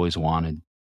said, I've always wanted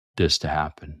this to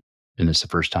happen. And it's the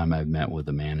first time I've met with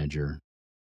a manager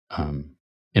um,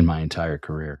 in my entire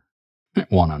career,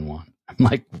 one-on-one. I'm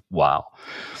like, wow.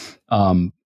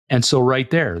 Um, and so right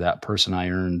there, that person I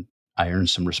earned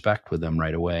some respect with them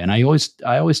right away. And I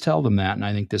always tell them that, and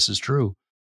I think this is true.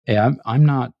 Hey, I'm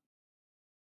not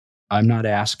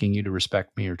asking you to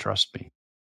respect me or trust me.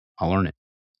 I'll learn it.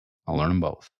 I'll learn them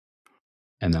both.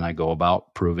 And then I go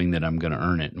about proving that I'm going to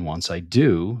earn it. And once I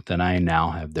do, then I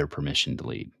now have their permission to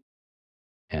lead.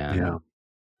 yeah, And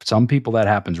some people that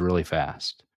happens really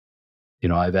fast.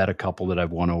 I've had a couple that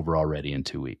I've won over already in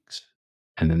 2 weeks.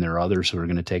 And then there are others who are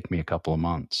going to take me a couple of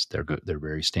months. They're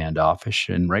very standoffish,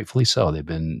 and rightfully so. They've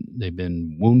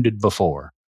been wounded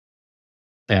before.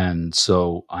 And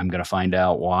so I'm going to find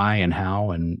out why and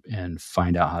how, and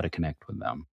find out how to connect with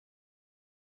them.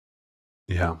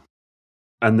 yeah.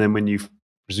 And then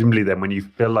presumably then when you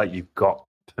feel like you've got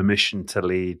permission to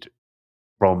lead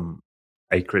from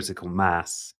a critical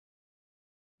mass,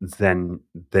 then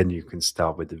you can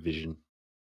start with the vision.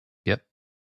 Yep.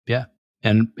 Yeah.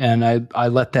 And I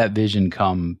let that vision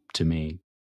come to me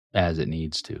as it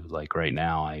needs to. Like right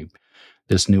now, I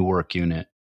this new work unit,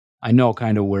 I know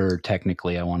kind of where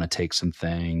technically I want to take some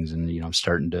things, and I'm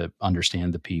starting to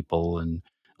understand the people and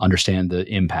understand the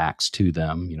impacts to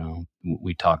them.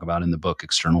 We talk about in the book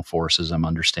external forces. I'm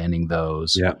understanding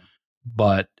those, Yeah,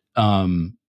 but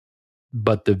um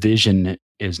but the vision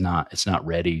it's not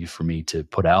ready for me to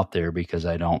put out there because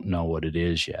I don't know what it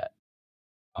is yet.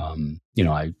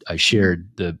 I shared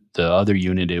the other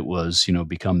unit. It was,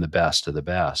 become the best of the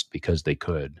best because they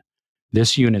could.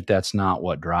 This unit, that's not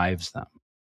what drives them.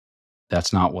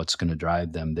 That's not what's going to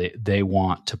drive them. They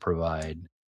want to provide.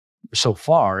 So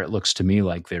far, it looks to me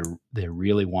like they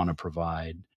really want to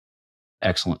provide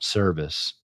excellent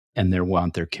service, and they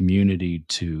want their community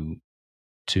to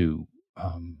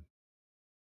um,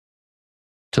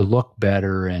 to look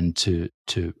better and to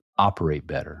operate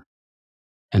better.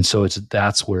 And so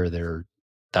that's where their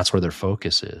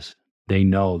focus is. They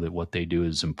know that what they do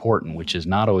is important, which is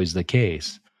not always the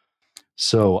case.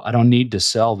 So I don't need to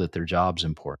sell that their job's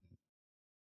important.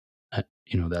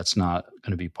 That's not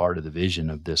going to be part of the vision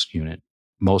of this unit.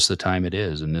 Most of the time it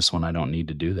is. And this one, I don't need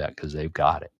to do that because they've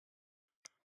got it.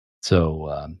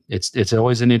 So it's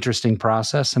always an interesting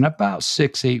process. And about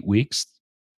 6, 8 weeks,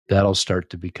 that'll start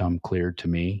to become clear to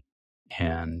me.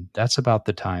 And that's about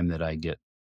the time that I get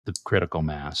the critical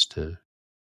mass to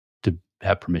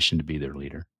have permission to be their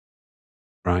leader.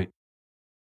 Right.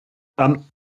 Um,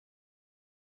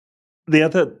 the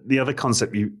other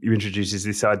concept you introduce is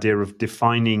this idea of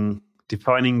defining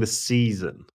the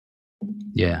season.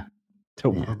 Yeah.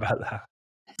 Talk more Yeah. about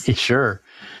that. Sure.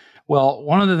 Well,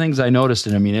 one of the things I noticed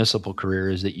in a municipal career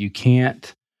is that you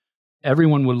can't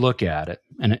everyone would look at it,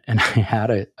 and I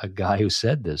had a guy who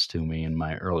said this to me in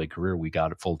my early career. We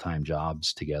got full-time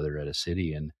jobs together at a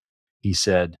city, and he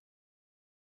said,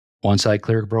 "Once I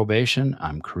clear probation,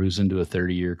 I'm cruising to a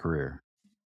 30-year career."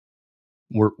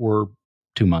 We're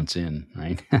 2 months in,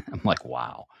 right? I'm like,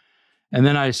 "Wow." And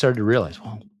then I started to realize,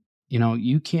 well,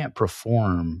 you can't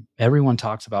perform. Everyone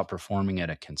talks about performing at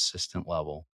a consistent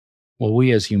level. Well,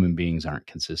 we as human beings aren't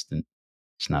consistent.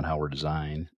 It's not how we're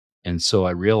designed. And so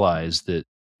I realized that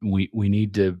we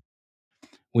need to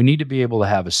be able to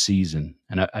have a season.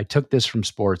 And I took this from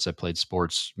sports. I played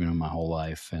sports, my whole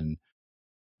life, and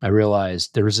I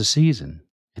realized there is a season.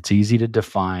 It's easy to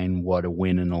define what a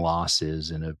win and a loss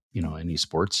is in any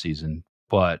sports season,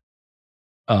 but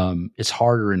it's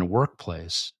harder in a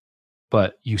workplace.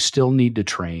 But you still need to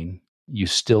train. You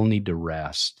still need to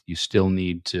rest. You still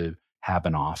need to have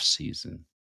an off season.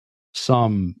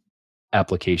 Some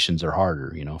applications are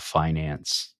harder,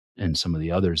 finance and some of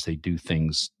the others, they do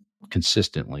things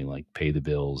consistently, like pay the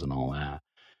bills and all that.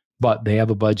 But they have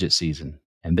a budget season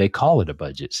and they call it a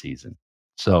budget season.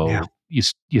 Yeah. So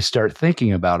you start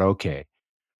thinking about, okay,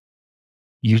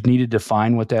 you need to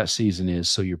define what that season is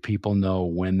so your people know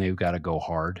when they've got to go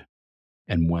hard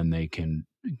and when they can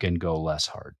go less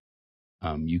hard.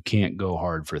 You can't go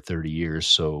hard for 30 years.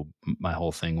 So my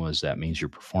whole thing was that means your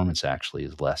performance actually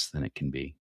is less than it can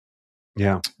be.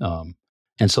 Yeah. Um,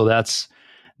 and so that's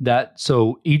that.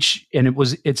 So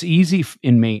it's easy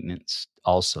in maintenance.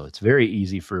 Also, it's very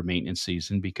easy for a maintenance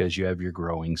season because you have your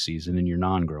growing season and your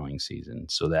non-growing season.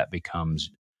 So that becomes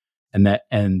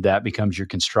your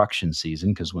construction season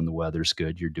because when the weather's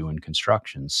good, you're doing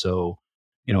construction. So,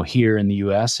 here in the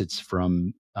U.S., it's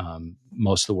from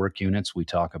most of the work units. We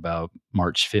talk about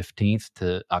March 15th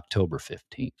to October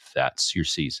 15th. That's your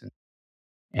season.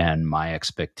 And my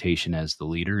expectation as the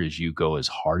leader is you go as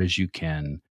hard as you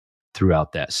can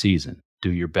throughout that season.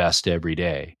 Do your best every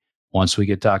day. Once we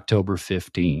get to October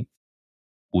 15th,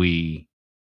 we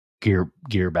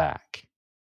gear back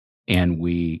and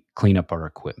we clean up our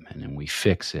equipment and we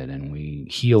fix it and we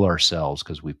heal ourselves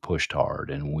because we pushed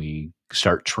hard and we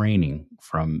start training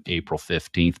from April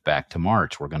 15th back to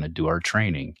March. We're going to do our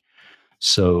training.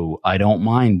 So I don't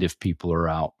mind if people are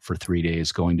out for 3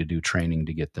 days going to do training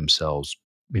to get themselves,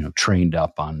 trained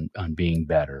up on being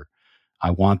better.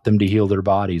 I want them to heal their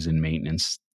bodies in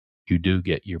maintenance. You do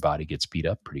get your body gets beat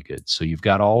up pretty good. So you've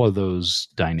got all of those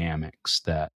dynamics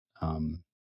that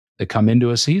come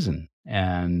into a season.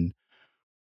 And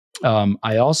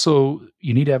I also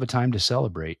you need to have a time to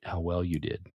celebrate how well you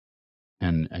did.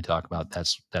 And I talk about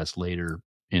that's later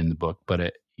in the book,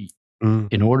 but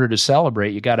Mm. in order to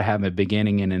celebrate, you got to have a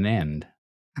beginning and an end.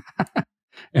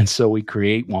 And so we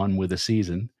create one with a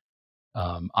season.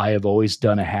 I have always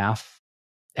done a half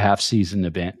season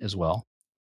event as well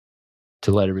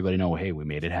to let everybody know, hey, we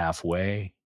made it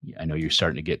halfway. I know you're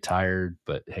starting to get tired,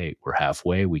 but hey, we're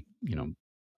halfway.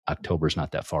 October's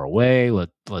not that far away.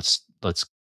 Let's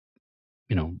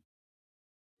you know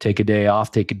take a day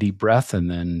off, take a deep breath, and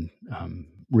then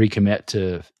recommit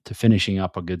to finishing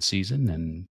up a good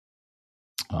season.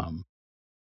 Um,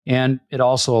 and it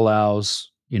also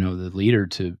allows the leader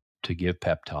to give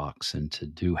pep talks and to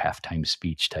do halftime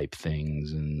speech type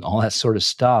things and all that sort of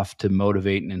stuff to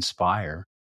motivate and inspire,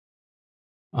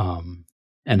 um,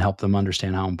 and help them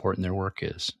understand how important their work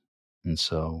is. And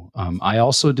so I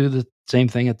also do the same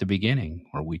thing at the beginning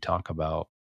where we talk about,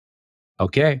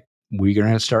 okay, we're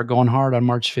going to start going hard on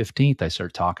March 15th. I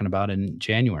start talking about it in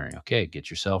January. Okay, get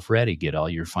yourself ready, get all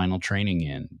your final training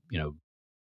in,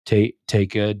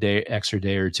 take a extra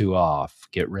day or two off,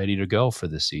 get ready to go for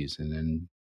the season.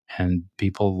 And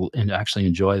people actually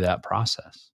enjoy that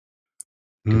process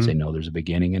because they Mm. know there's a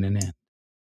beginning and an end.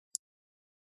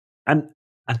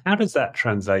 And how does that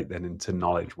translate then into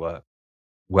knowledge work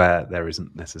where there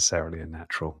isn't necessarily a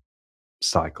natural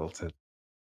cycle to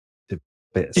fit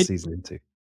a It season into?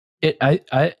 It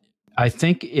I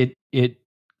think it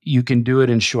you can do it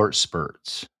in short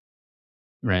spurts,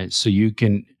 right? So you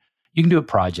can do it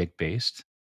project based.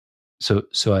 So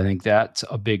I think that's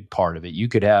a big part of it. You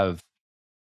could have,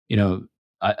 you know,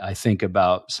 I think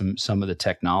about some of the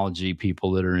technology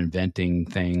people that are inventing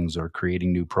things or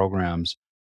creating new programs.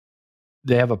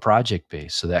 They have a project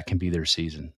base, so that can be their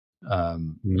season.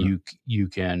 Mm, You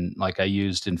can, like I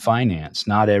used in finance.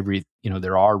 Not every,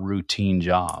 there are routine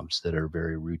jobs that are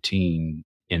very routine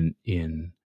in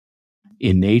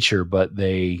nature, but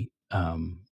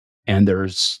and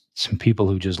there's some people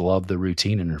who just love the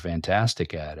routine and are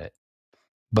fantastic at it,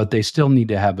 but they still need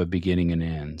to have a beginning and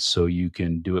end. So you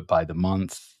can do it by the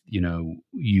month,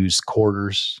 use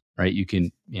quarters, right?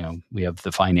 We have the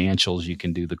financials, you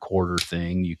can do the quarter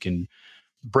thing. You can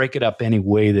break it up any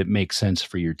way that makes sense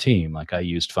for your team. Like I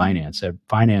used finance.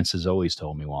 Finance has always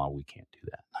told me, well, we can't do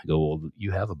that. I go, well,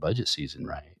 you have a budget season,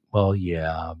 right? Well,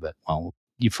 yeah, but well,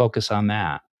 you focus on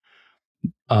that.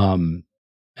 Um,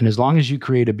 and as long as you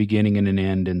create a beginning and an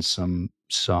end and some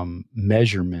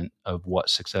measurement of what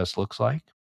success looks like,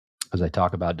 as I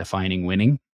talk about defining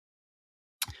winning,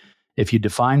 if you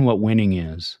define what winning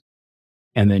is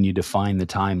and then you define the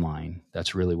timeline,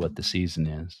 that's really what the season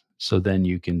is. So then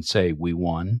you can say we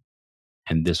won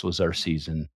and this was our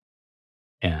season.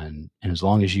 And as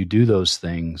long as you do those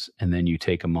things and then you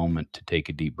take a moment to take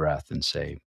a deep breath and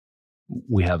say,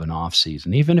 we have an off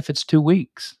season, even if it's 2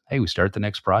 weeks. Hey, we start the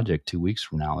next project 2 weeks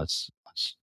from now. Let's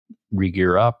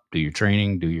re-gear up, do your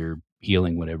training, do your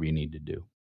healing, whatever you need to do.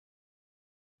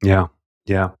 yeah,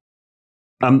 yeah.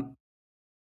 Um,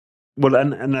 well,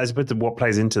 and I suppose what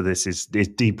plays into this is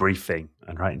debriefing,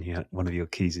 and right, and one of your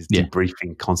keys is Yeah.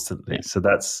 debriefing constantly. Yeah. So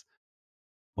that's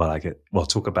well, I get. Well,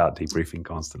 talk about debriefing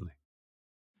constantly.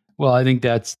 Well, I think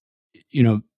that's, you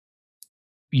know,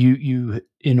 you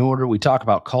in order, we talk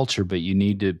about culture, but you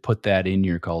need to put that in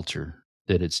your culture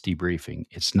that it's debriefing.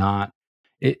 It's not,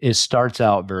 it starts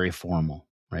out very formal,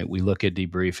 right? We look at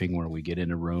debriefing where we get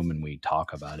in a room and we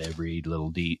talk about every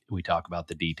we talk about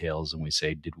the details and we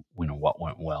say, what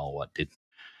went well, what did.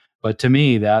 But to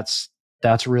me, that's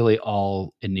really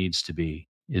all it needs to be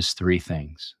is three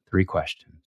things, three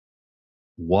questions.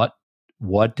 What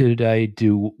what did I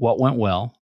do? What went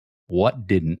well? What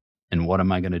didn't? And what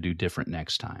am I going to do different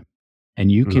next time?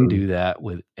 And you can Mm, do that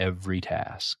with every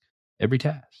task. Every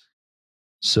task.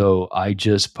 So I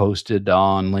just posted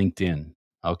on LinkedIn.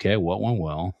 Okay, what went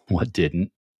well? What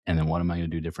didn't? And then what am I going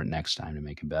to do different next time to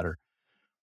make it better?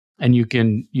 And you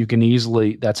can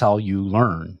easily, that's how you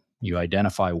learn. You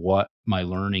identify what my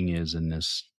learning is in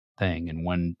this thing. And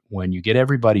when you get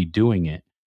everybody doing it,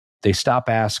 they stop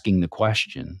asking the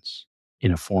questions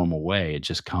in a formal way. It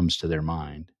just comes to their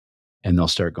mind and they'll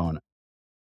start going,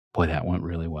 boy, that went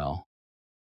really well.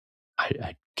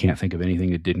 I can't think of anything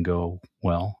that didn't go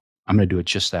well. I'm going to do it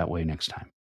just that way next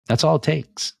time. That's all it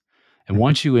takes. And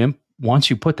once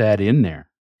you put that in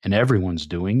there and everyone's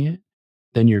doing it,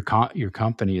 then your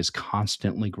company is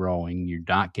constantly growing. You're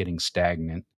not getting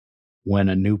stagnant. When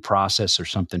a new process or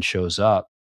something shows up,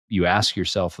 you ask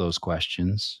yourself those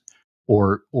questions,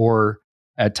 or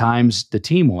at times the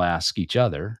team will ask each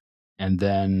other, and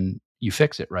then you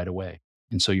fix it right away.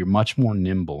 And so you're much more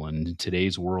nimble. And in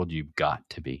today's world, you've got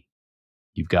to be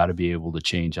able to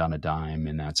change on a dime,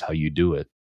 and that's how you do it.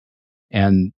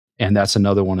 And that's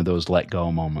another one of those let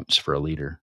go moments for a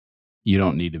leader. You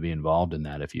don't need to be involved in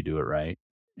that if you do it right.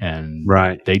 And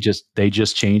right. they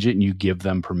just change it and you give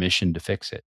them permission to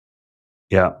fix it.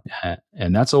 Yeah.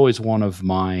 And that's always one of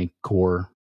my core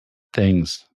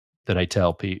things that I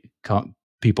tell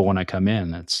people when I come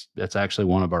in. That's actually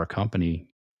one of our company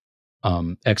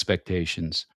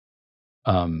expectations,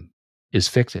 um, is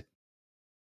fix it.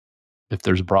 If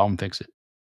there's a problem, fix it.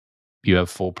 You have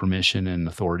full permission and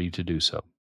authority to do so.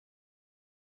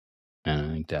 And I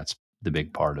think that's the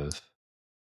big part of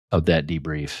that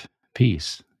debrief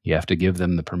piece. You have to give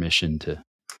them the permission to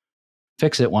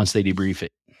fix it once they debrief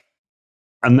it.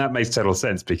 And that makes total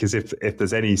sense because if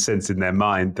there's any sense in their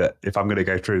mind that if I'm going to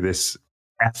go through this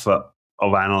effort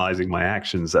of analyzing my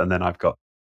actions and then I've got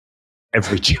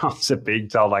every chance of being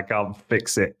told I can't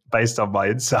fix it based on my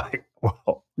insight,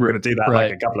 well, I'm going to do that like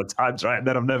Right. a couple of times, right? And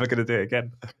then I'm never going to do it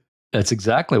again. That's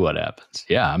exactly what happens.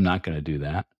 Yeah, I'm not going to do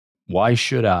that. Why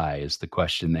should I? Is the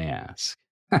question they ask.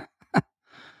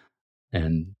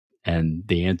 and and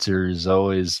the answer is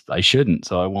always I shouldn't,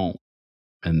 so I won't.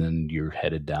 And then you're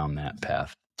headed down that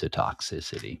path to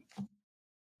toxicity.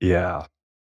 Yeah.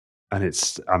 And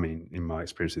it's, I mean, in my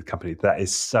experience with companies, that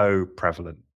is so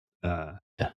prevalent. Uh,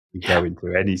 Yeah. you go Yeah.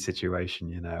 into any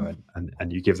situation,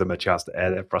 and you give them a chance to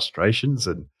air their frustrations,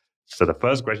 and So the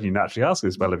first question you naturally ask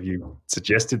is, well, have you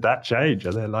suggested that change?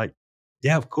 And they're like,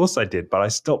 yeah, of course I did, but I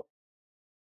stopped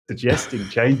suggesting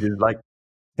changes like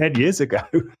 10 years ago.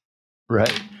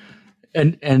 Right.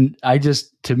 And I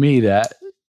just, to me,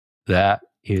 that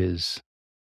is,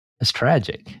 it's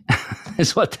tragic.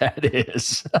 Is what that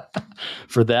is.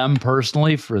 For them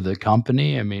personally, for the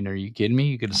company. I mean, are you kidding me?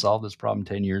 You could have solved this problem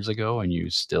 10 years ago and you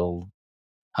still,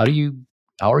 how do you,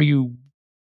 how are you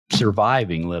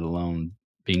surviving, let alone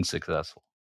being successful?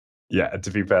 Yeah, and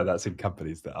to be fair, that's in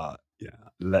companies that are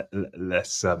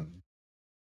less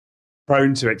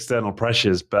prone to external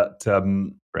pressures. But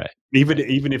Right.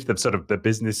 even if the sort of the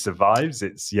business survives,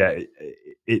 it's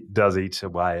it does eat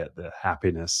away at the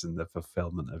happiness and the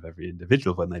fulfillment of every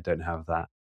individual when they don't have that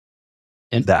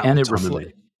And it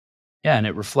autonomy. yeah, and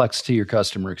it reflects to your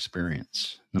customer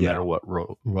experience, no matter Yeah,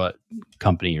 what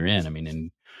company you're in. I mean,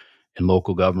 in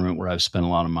local government, where I've spent a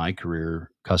lot of my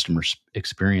career,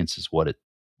 experience is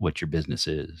what your business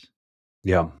is.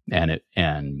 yeah,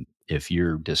 And if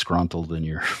you're disgruntled and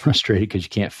you're frustrated because you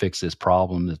can't fix this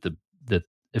problem that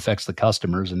affects the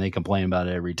customers and they complain about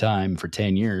it every time for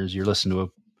 10 years, you're listening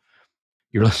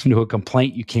to a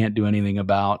complaint you can't do anything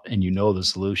about, and you know the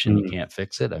solution, you mm, can't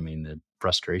fix it. I mean, the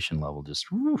frustration level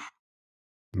just woo,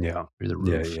 yeah, through the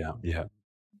yeah, roof. yeah, yeah,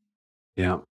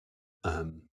 yeah.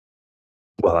 Um,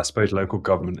 well, I suppose local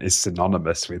government is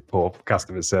synonymous with poor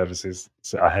customer services.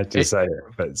 So I had to It say it,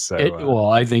 but well,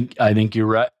 I think you're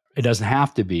right. It doesn't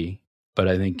have to be, but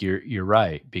I think you're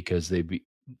right, because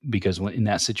because when in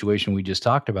that situation we just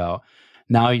talked about,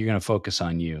 now you're going to focus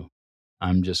on you.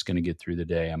 I'm just going to get through the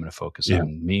day. I'm going to focus yeah,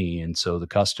 on me, and so the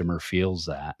customer feels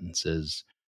that and says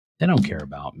they don't care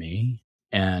about me,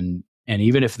 and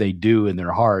even if they do in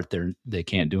their heart, they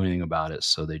can't do anything about it,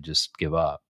 so they just give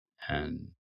up. And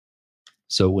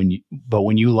so when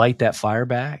you light that fire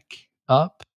back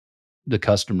up, the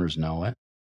customers know it,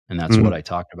 and that's what mm, I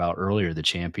talked about earlier, the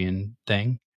champion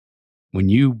thing. When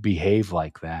you behave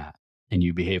like that and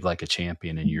you behave like a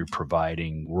champion and you're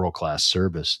providing world-class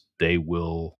service, they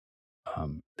will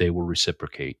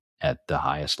reciprocate at the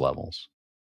highest levels.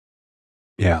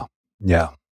 yeah, yeah.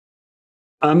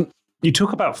 Um, you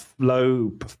talk about flow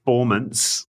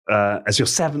performance as your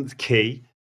seventh key.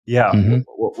 Yeah, Mhm.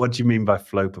 what do you mean by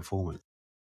flow performance?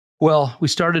 Well, we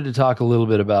started to talk a little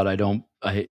bit about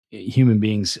human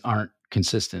beings aren't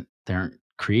consistent. They aren't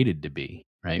created to be,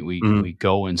 right? We Mm,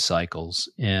 go in cycles.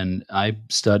 And I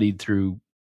studied through,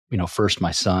 first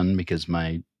my son, because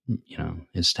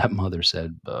his stepmother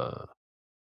said,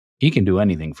 he can do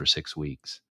anything for 6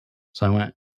 weeks. So I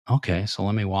went, okay, so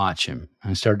let me watch him. And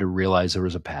I started to realize there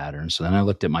was a pattern. So then I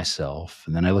looked at myself,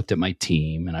 and then I looked at my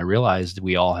team, and I realized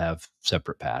we all have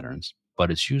separate patterns,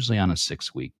 but it's usually on a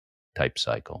 6-week type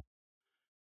cycle.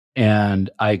 And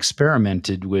I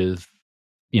experimented with,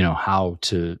 how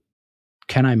to,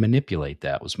 can I manipulate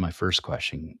that, was my first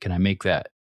question. Can I make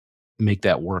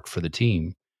that work for the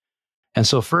team? And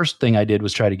so first thing I did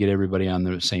was try to get everybody on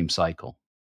the same cycle.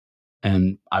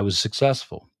 And I was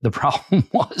successful. The problem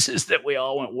was is that we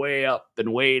all went way up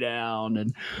and way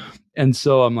down, and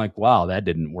so I'm like, wow, that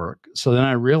didn't work. So then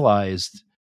I realized,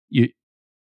 you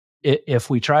if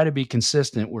we try to be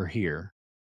consistent, we're here.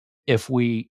 If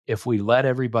we let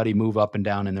everybody move up and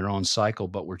down in their own cycle,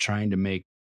 but we're trying to make,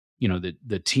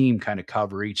 the team kind of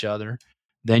cover each other,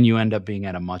 then you end up being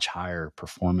at a much higher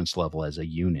performance level as a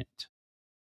unit.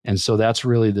 And so that's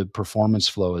really the performance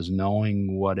flow, is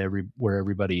knowing where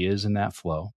everybody is in that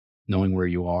flow, knowing where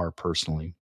you are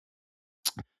personally.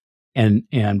 And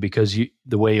because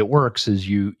the way it works is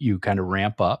you kind of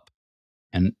ramp up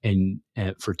and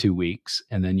for 2 weeks,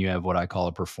 and then you have what I call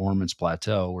a performance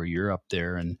plateau, where you're up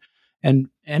there. And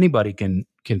anybody can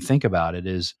think about it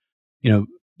as,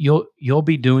 you'll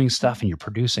be doing stuff and you're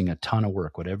producing a ton of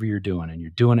work, whatever you're doing, and you're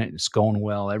doing it, it's going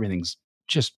well, everything's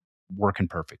just working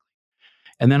perfectly.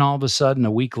 And then all of a sudden,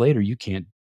 a week later, you can't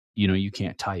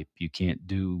type, you can't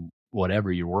do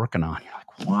whatever you're working on. You're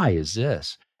like, why is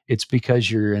this? It's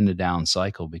because you're in the down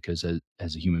cycle, because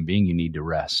as a human being, you need to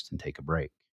rest and take a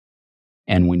break.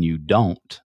 And when you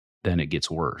don't, then it gets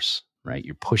worse, right?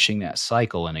 You're pushing that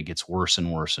cycle and it gets worse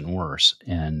and worse and worse.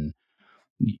 And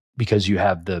because you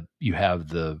have the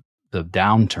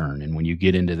downturn, and when you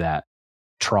get into that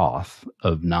trough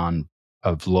of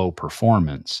low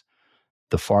performance,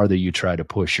 the farther you try to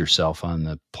push yourself on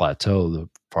the plateau, the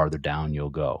farther down you'll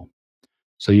go.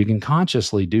 So you can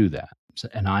consciously do that.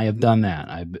 And I have done that.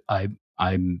 I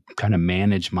kind of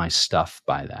manage my stuff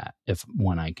by that, if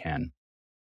when I can.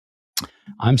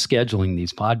 I'm scheduling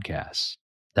these podcasts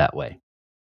that way.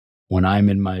 When I'm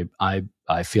in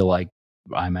I feel like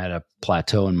I'm at a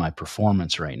plateau in my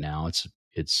performance right now.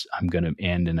 I'm going to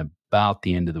end in about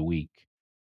the end of the week.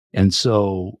 And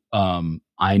so,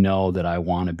 I know that I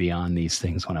wanna be on these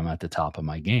things when I'm at the top of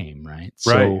my game, right?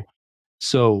 Right.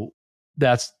 So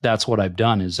that's what I've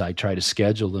done is I try to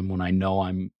schedule them when I know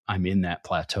I'm in that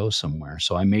plateau somewhere.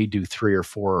 So I may do 3 or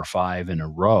 4 or 5 in a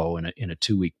row in a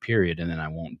 2-week period, and then I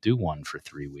won't do one for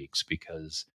 3 weeks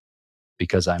because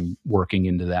I'm working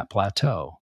into that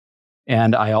plateau.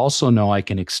 And I also know I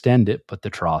can extend it, but the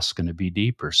trough's gonna be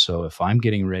deeper. So if I'm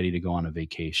getting ready to go on a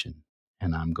vacation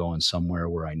and I'm going somewhere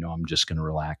where I know I'm just gonna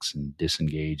relax and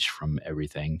disengage from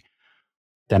everything,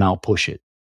 then I'll push it.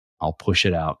 I'll push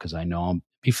it out because I know I'll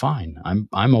be fine.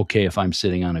 I'm okay if I'm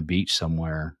sitting on a beach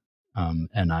somewhere,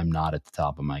 and I'm not at the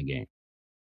top of my game.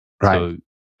 Right.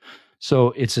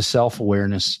 So it's a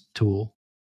self-awareness tool,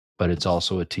 but it's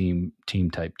also a team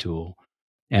type tool.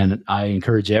 And I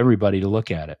encourage everybody to look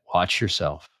at it. Watch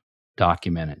yourself,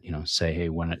 document it. Say, hey,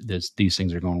 when these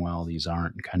things are going well, these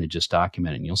aren't, and kind of just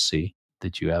document it, and you'll see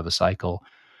that you have a cycle.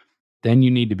 Then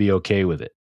you need to be okay with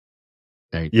it.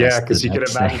 Right? Yeah, That's the because you can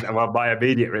next thing. imagine. Well, my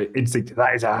immediate instinct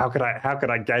that is how could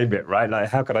I game it right? Like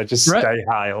how could I just Right. stay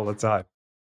high all the time?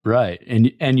 Right.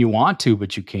 And you want to,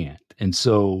 but you can't. And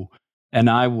so, and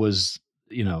I was,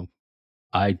 you know,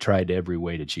 I tried every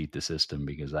way to cheat the system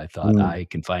because I thought Mm, I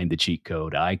can find the cheat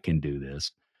code. I can do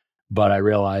this. But I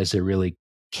realized I really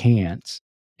can't,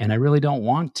 and I really don't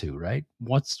want to, right?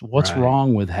 What's right.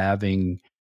 wrong with having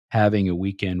a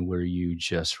weekend where you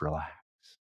just relax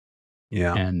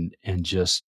Yeah. and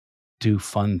just do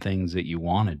fun things that you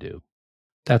want to do?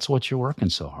 That's what you're working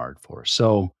so hard for.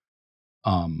 So,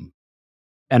 um,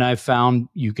 and I found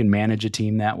you can manage a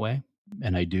team that way.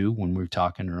 And I do. When we were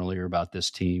talking earlier about this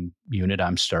team unit,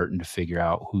 I'm starting to figure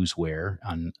out who's where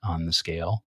on the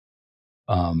scale,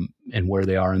 and where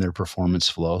they are in their performance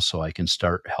flow, so I can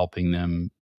start helping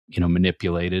them,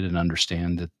 manipulate it and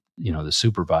understand that, the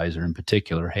supervisor in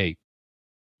particular, hey,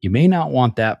 you may not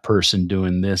want that person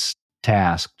doing this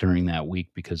task during that week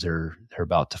because they're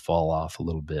about to fall off a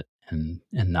little bit and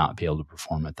not be able to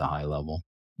perform at the high level.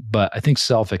 But I think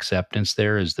self acceptance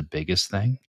there is the biggest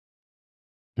thing.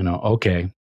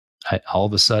 Okay, all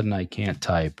of a sudden I can't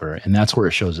type, and that's where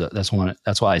it shows up. That's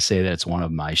why I say that it's one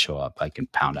of my show up. I can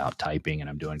pound out typing and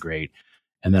I'm doing great.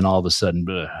 And then all of a sudden,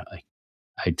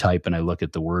 I type and I look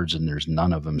at the words and there's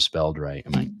none of them spelled right.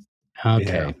 I'm like, Yeah.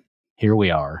 okay, here we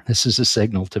are. This is a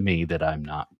signal to me that I'm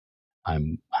not,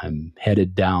 I'm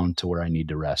headed down to where I need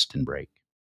to rest and break.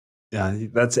 Yeah.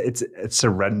 It's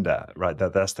surrender, right?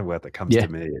 That's the word that comes to Yeah.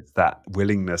 me. It's that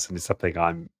willingness, and it's something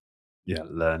I'm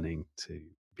learning to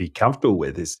be comfortable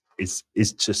with is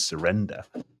just surrender.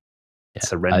 Yeah.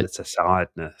 Surrender to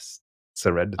tiredness,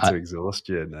 surrender I, to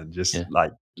exhaustion, and just yeah,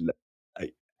 like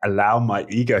I allow my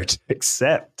ego to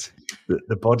accept that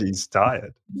the body's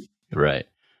tired. right.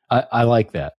 I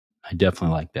like that. I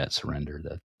definitely like that surrender.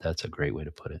 That's a great way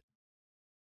to put it.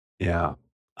 Yeah.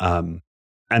 Um,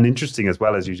 and interesting as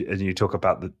well as you talk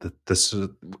about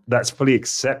that's fully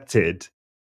accepted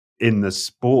in the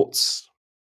sports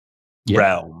Yeah.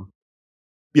 realm,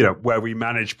 where we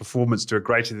manage performance to a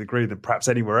greater degree than perhaps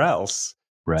anywhere else.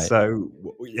 Right. So,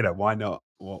 why not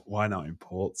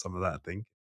import some of that thing?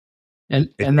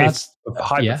 And If that's,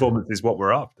 high yeah. performance is what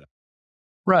we're after.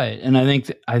 Right, and I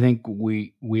think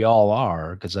we all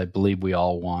are, because I believe we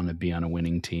all wanna be on a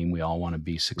winning team, we all wanna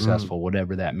be Mm, successful,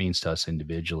 whatever that means to us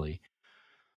individually,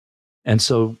 and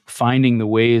so finding the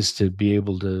ways to be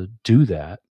able to do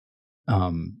that,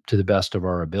 to the best of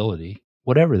our ability,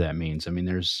 whatever that means. I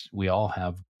mean, we all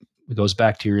have, it goes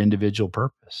back to your individual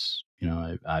purpose.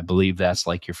 I believe that's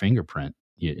like your fingerprint.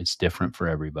 It's different for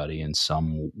everybody in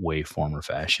some way, form, or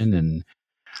fashion, and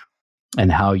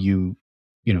you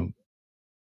know,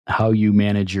 how you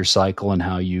manage your cycle and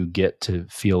how you get to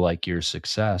feel like your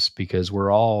success, because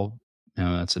we're all,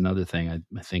 that's another thing.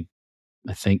 I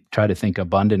think try to think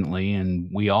abundantly, and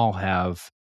we all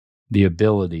have the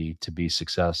ability to be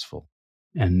successful,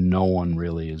 and no one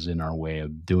really is in our way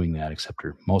of doing that except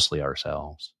for mostly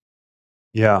ourselves.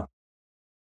 yeah,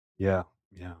 yeah,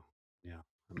 yeah, yeah.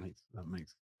 That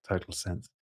makes total sense.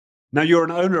 Now you're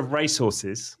an owner of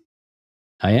racehorses.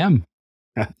 I am.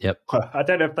 Yep. I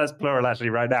don't know if that's plural actually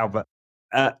right now, but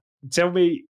uh, tell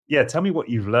me what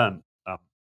you've learned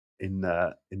in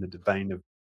the domain of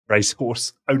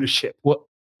racehorse ownership. Well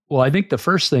well, I think the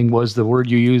first thing was the word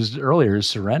you used earlier is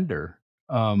surrender.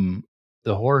 um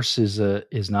the horse is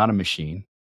not a machine.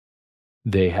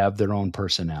 They have their own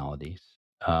personalities,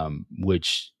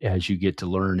 which, as you get to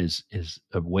learn, is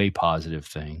a way positive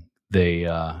thing. They,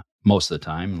 most of the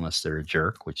time, unless they're a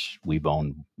jerk, which we've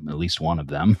owned at least one of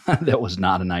them that was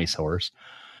not a nice horse,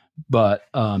 but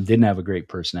didn't have a great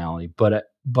personality.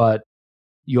 But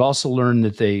you also learn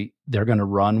that they're going to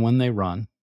run when they run,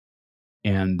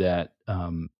 and that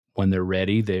when they're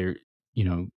ready,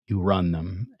 you run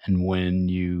them, and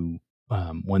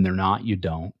when they're not, you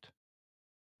don't.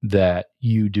 That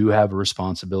you do have a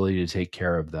responsibility to take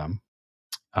care of them,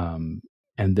 um,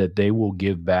 and that they will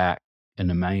give back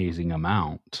an amazing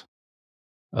amount.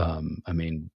 I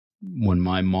mean, when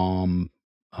my mom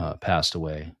passed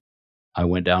away, I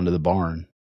went down to the barn,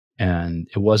 and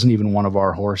it wasn't even one of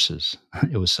our horses.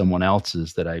 It was someone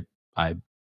else's that I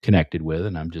connected with,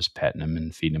 and I'm just petting him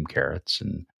and feeding him carrots,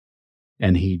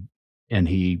 and he and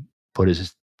he put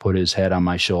his head on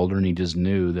my shoulder, and he just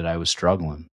knew that I was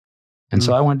struggling, and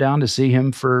so Mm, I went down to see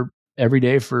him for every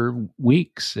day for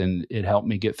weeks, and it helped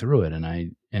me get through it.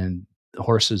 And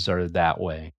horses are that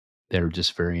way; they're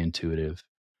just very intuitive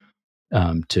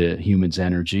to humans'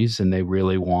 energies, and they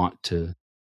really want to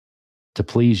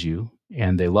please you,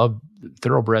 and they love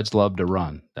thoroughbreds love to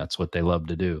run. That's what they love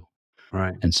to do.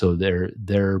 right. And so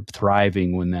they're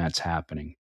thriving when that's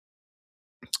happening.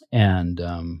 And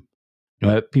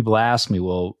people ask me,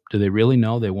 well, do they really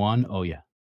know they won? Oh yeah.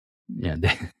 Yeah,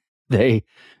 they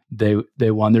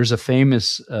they won. There's a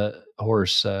famous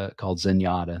horse called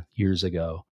Zenyatta years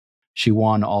ago. She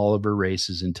won all of her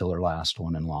races until her last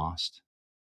one and lost.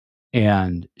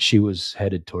 And she was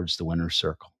headed towards the winner's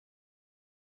circle.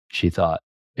 She thought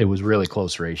it was a really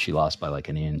close race. She lost by like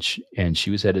an inch, and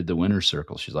she was headed to the winner's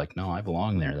circle. She's like, "No, I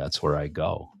belong there. That's where I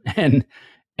go." And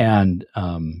and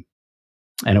um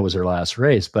and it was her last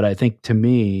race. But I think to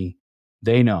me,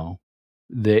 they know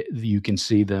that you can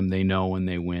see them. They know when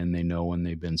they win. They know when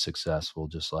they've been successful,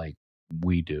 just like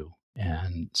we do.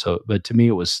 And so, but to me,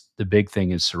 it was the big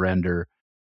thing is surrender.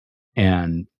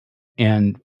 And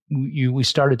and we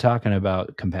started talking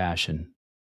about compassion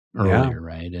Yeah. earlier,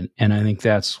 right? And I think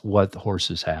that's what the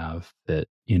horses have that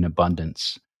in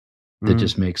abundance that Mm,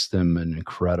 just makes them an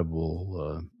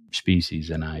incredible species.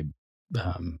 And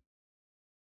um,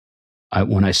 I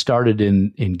when I started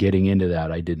in getting into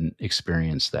that, I didn't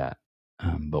experience that,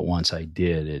 but once I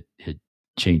did, it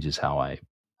changes how I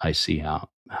see how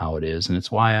it is, and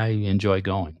it's why I enjoy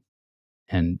going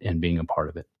and being a part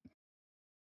of it.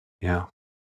 yeah.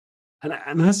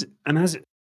 And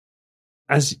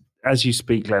as you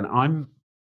speak, Glenn,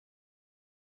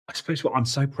 I suppose what I'm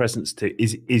so present to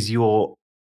is your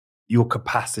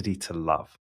capacity to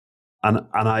love. And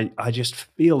I just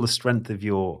feel the strength of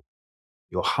your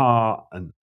heart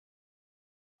and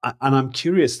I'm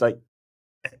curious, like,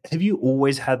 have you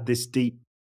always had this deep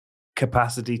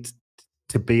capacity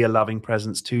to be a loving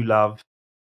presence, to love?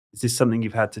 Is this something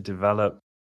you've had to develop?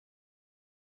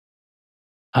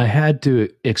 I had to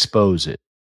expose it.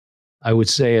 I would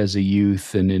say as a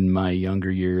youth and in my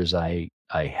younger years, I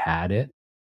had it,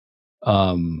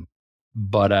 um,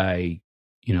 but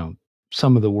you know,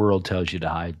 some of the world tells you to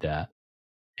hide that,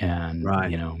 and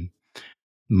Right,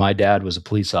 my dad was a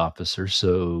police officer,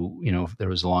 so there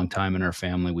was a long time in our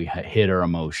family we hid our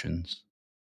emotions,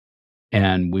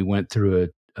 and we went through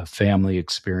a family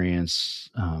experience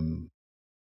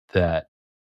that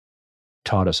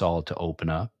taught us all to open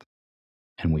up,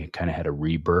 and we kind of had a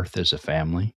rebirth as a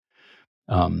family.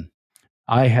 Um,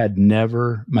 I had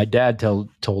never. My dad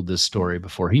told this story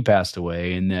before he passed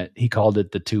away, and that he called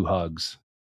it the two hugs,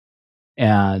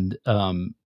 and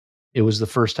it was the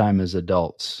first time as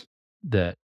adults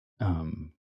that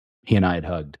um, he and I had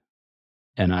hugged,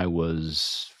 and I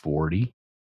was 40.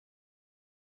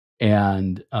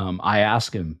 And I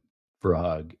asked him for a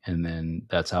hug, and then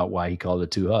that's how why he called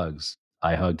it two hugs.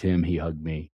 I hugged him, he hugged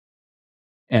me,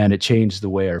 and it changed the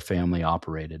way our family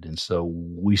operated. And so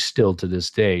we still to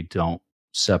this day don't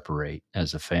separate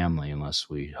as a family unless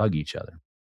we hug each other.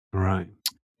 right,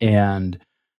 And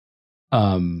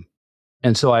um,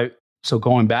 and so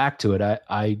going back to it,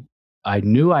 I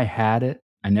knew I had it.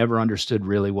 I never understood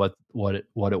really what it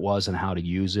was and how to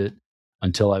use it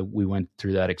until we went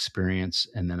through that experience,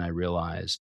 and then I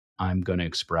realized I'm going to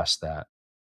express that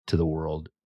to the world,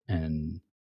 and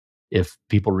if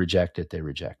people reject it, they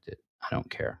reject it. I don't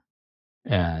care.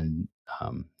 And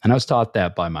I was taught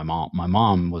that by my mom. My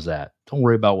mom was that don't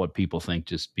worry about what people think,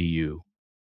 just be you.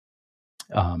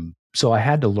 So I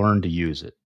had to learn to use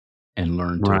it and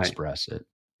learn to right, express it.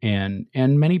 And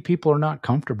many people are not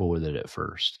comfortable with it at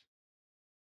first,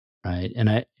 right? And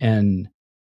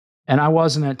I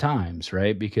wasn't at times,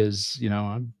 right? Because,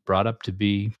 I'm brought up to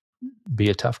be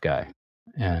a tough guy.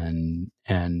 And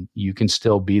you can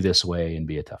still be this way and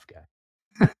be a tough guy.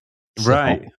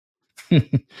 So right.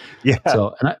 Yeah,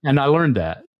 and I learned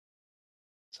that.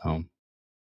 So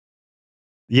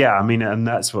yeah. I mean, and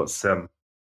that's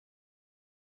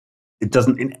it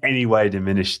doesn't in any way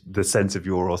diminish the sense of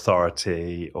your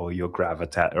authority or your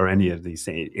gravitas or any of these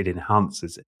things. It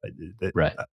enhances it.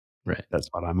 Right. Right. That's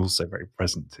what I'm also very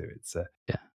present to.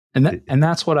 Yeah. And that It, and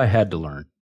that's what I had to learn.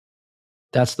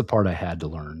 That's the part I had to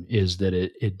learn is that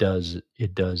it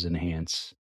does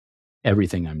enhance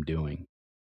everything I'm doing.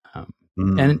 Um,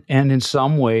 mm, and in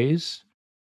some ways,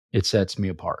 it sets me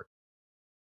apart,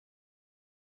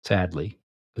 sadly,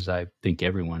 because I think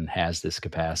everyone has this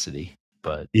capacity,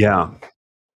 but yeah.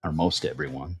 or most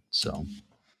everyone. So,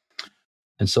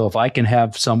 and so if I can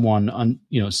have someone,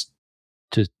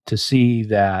 to see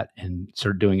that and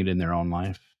start doing it in their own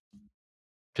life,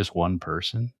 just one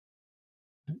person,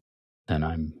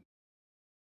 then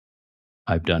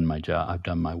I've done my job. I've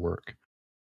done my work.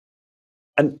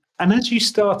 And as you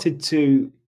started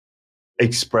to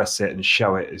express it and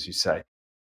show it, as you say,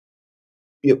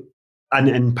 you,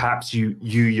 and perhaps you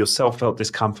yourself felt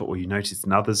discomfort, or you noticed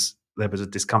in others there was a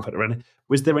discomfort around it.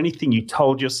 Was there anything you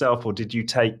told yourself, or did you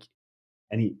take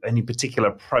any particular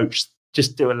approach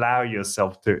just to allow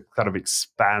yourself to kind of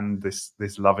expand this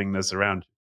lovingness around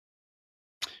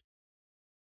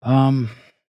Um,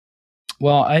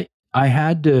 well, I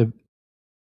had to.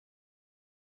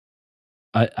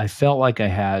 I felt like I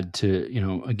had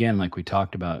to, again, like we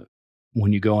talked about,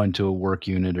 when you go into a work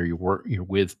unit or you're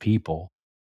with people,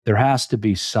 there has to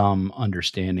be some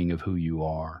understanding of who you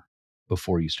are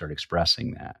before you start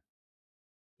expressing that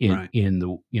you? in Right, in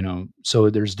the so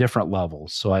there's different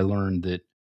levels. So I learned that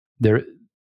there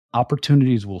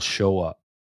opportunities will show up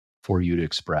for you to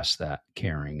express that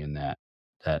caring and that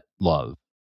love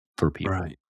for people.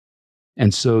 right.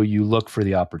 And so you look for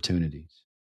the opportunities,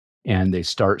 and they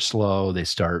start slow, they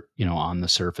start, on the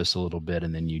surface a little bit,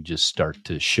 and then you just start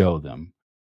to show them.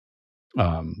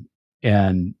 Um,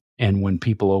 and when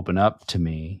people open up to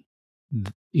me,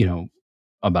 th- you know,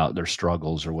 about their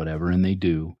struggles or whatever, and they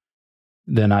do,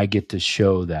 then I get to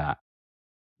show that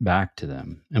back to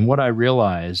them. And what I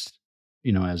realized,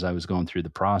 as I was going through the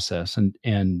process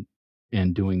and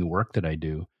doing the work that I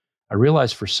do, I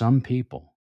realized for some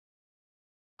people,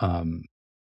 um,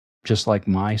 just like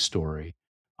my story,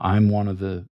 I'm one of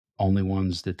the only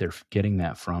ones that they're getting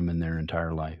that from in their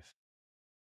entire life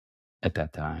at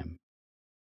that time.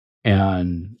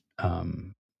 And,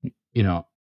 you know,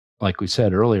 like we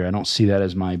said earlier, I don't see that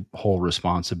as my whole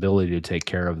responsibility to take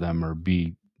care of them or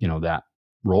be, that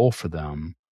role for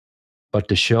them, but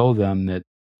to show them that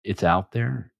it's out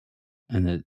there and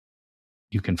that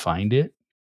you can find it,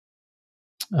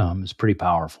 is pretty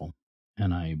powerful.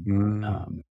 And Mm,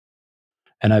 um,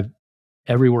 I've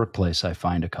every workplace I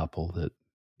find a couple that,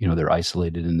 they're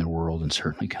isolated in their world, and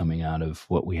certainly coming out of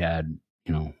what we had,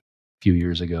 a few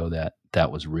years ago,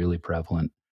 that was really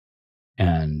prevalent.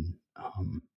 And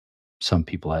some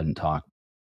people hadn't talked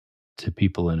to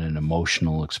people in an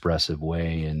emotional, expressive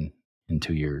way in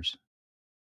 2 years.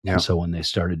 And yeah, so when they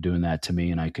started doing that to me,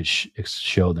 and I could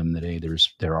show them that, hey,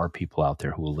 there are people out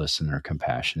there who will listen, are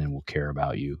compassionate, and will care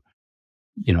about you.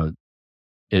 You know,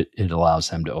 it allows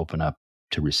them to open up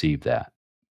to receive that,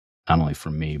 not only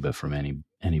from me, but from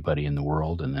anybody in the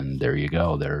world. And then there you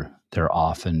go. They're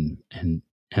off and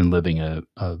living the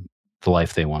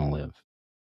life they want to live.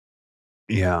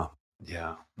 yeah,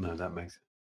 yeah. No, that makes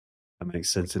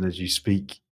sense. And as you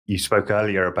spoke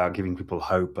earlier about giving people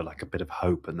hope, but like a bit of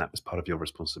hope, and that was part of your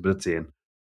responsibility. And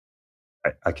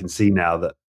I can see now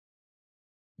that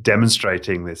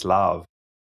demonstrating this love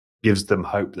gives them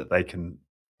hope that they can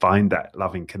find that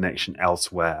loving connection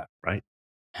elsewhere, right?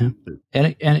 Yeah.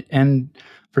 Th- And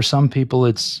for some people,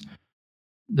 it's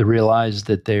to realize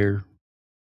that they're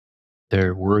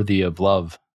worthy of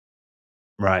love.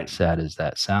 Right. Sad as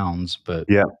that sounds, but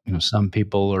Yeah. some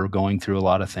people are going through a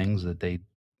lot of things that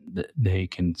they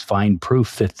can find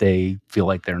proof that they feel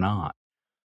like they're not.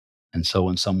 And so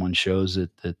when someone shows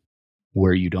it, that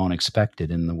where you don't expect it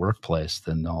in the workplace,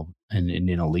 then and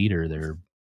in a leader,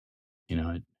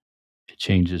 it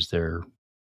changes their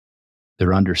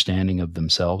understanding of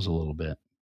themselves a little bit.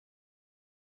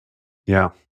 Yeah.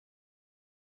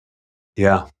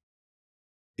 Yeah.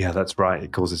 Yeah. That's right.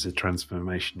 It causes a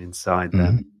transformation inside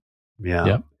them. Mhm. Yeah.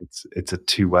 Yep. It's a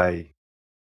two-way.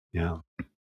 Yeah.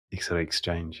 Sort of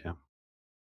exchange. Yeah.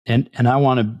 And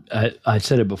I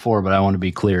said it before, but I want to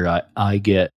be clear. I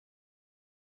get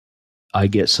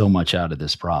so much out of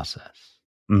this process.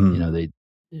 Mm. They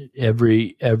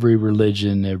every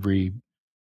religion, every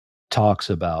talks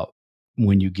about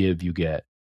when you give, you get.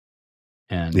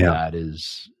 And Yeah. that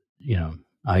is,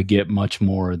 I get much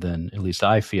more than, at least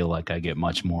I feel like I get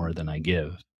much more than I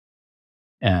give.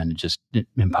 And it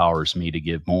empowers me to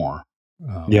give more.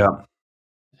 Um, Yeah.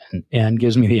 and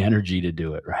gives me the energy to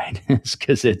do it, right? It's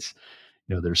because it's,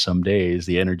 there's some days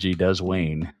the energy does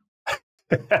wane.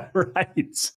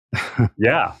 Right.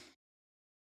 Yeah.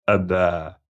 And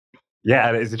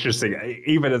yeah, it's interesting.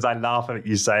 Even as I laugh at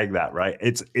you saying that, right?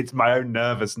 It's my own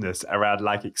nervousness around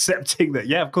like accepting that.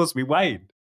 Yeah, of course we wane.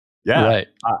 Yeah, Right.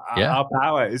 Yeah. our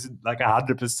power isn't like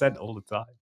 100% all the time.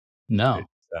 No.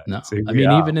 It's No. it's who I we mean,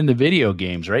 are. even in the video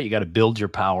games, right? You got to build your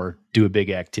power, do a big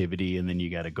activity, and then you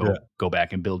got to Yeah, go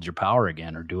back and build your power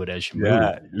again, or do it as you move.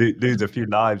 yeah. Lose a few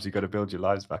lives, you got to build your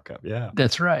lives back up. Yeah,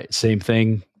 That's right. Same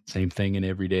thing. Same thing in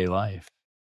everyday life.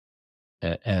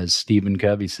 As Stephen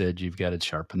Covey said, you've got to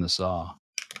sharpen the saw.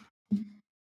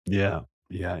 yeah,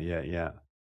 yeah.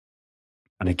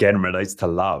 And again, relates to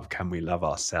love. Can we love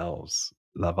ourselves?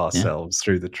 Love Yeah. ourselves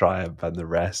through the triumph and the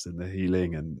rest and the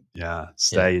healing, and yeah, Yeah.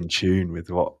 stay in tune with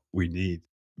what we need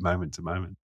moment to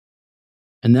moment.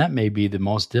 And that may be the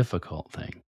most difficult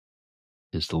thing,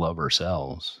 is to love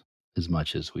ourselves as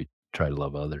much as we try to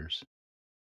love others.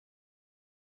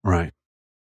 Right.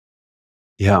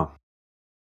 Yeah.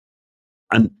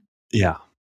 And yeah.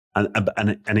 And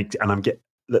I'm get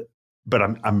that, but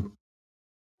I'm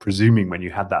presuming when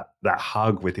you had that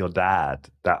hug with your dad,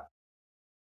 that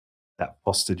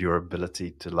fostered your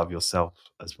ability to love yourself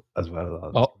as well as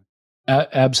others. Oh,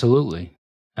 absolutely.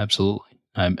 Absolutely.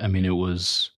 I mean, it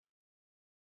was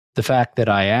the fact that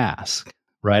I asked,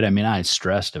 right? I mean, I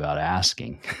stressed about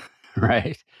asking,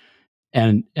 right?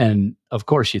 And of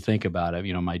course, you think about it.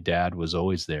 My dad was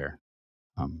always there.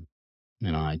 Um,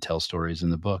 I tell stories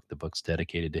in the book. The book's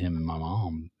dedicated to him and my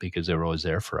mom because they were always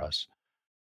there for us.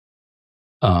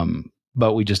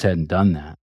 But we just hadn't done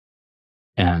that.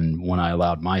 And when I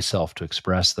allowed myself to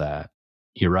express that,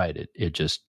 you're right.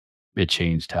 It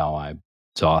changed how I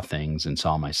saw things and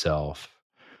saw myself.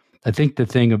 I think the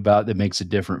thing about that makes it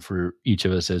different for each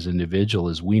of us as individual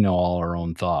is we know all our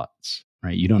own thoughts,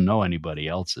 right? You don't know anybody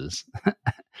else's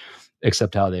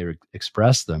except how they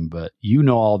express them, but you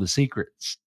know all the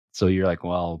secrets. So you're like,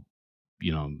 well,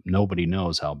 nobody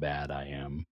knows how bad I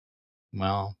am.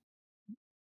 Well,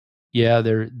 yeah,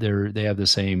 they have the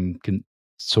same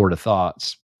sort of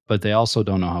thoughts, but they also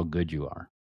don't know how good you are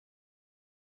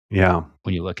Yeah.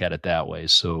 when you look at it that way.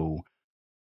 So,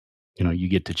 you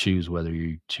get to choose whether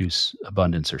you choose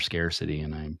abundance or scarcity.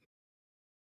 And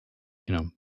you know,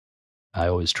 I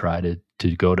always try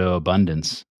to go to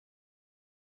abundance,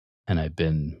 and I've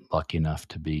been lucky enough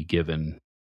to be given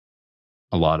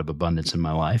a lot of abundance in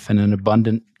my life and an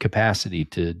abundant capacity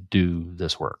to do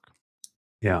this work.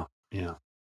 Yeah. Yeah.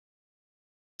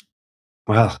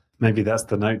 Well, maybe that's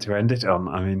the note to end it on.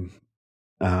 I mean,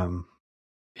 um,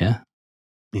 Yeah,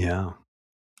 yeah.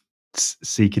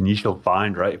 Seek and you shall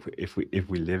find, right? If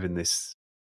we live in this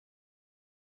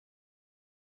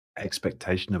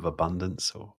expectation of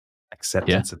abundance or yeah,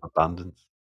 acceptance of abundance.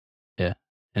 yeah,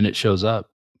 and it shows up.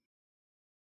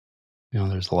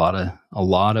 There's a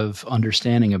lot of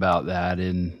understanding about that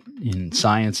in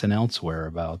science and elsewhere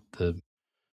about the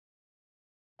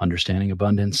understanding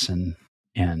abundance and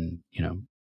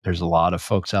there's a lot of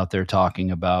folks out there talking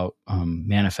about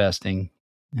manifesting,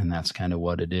 and that's kind of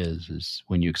what it is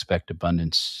when you expect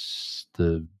abundance,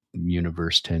 the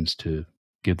universe tends to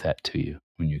give that to you.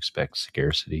 When you expect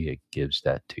scarcity, it gives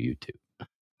that to you too.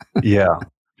 Yeah.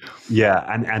 Yeah.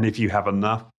 And if you have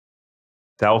enough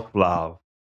self-love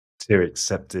to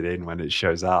accept it in when it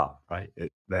shows up, right?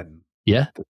 Then Yeah,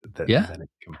 then yeah, then it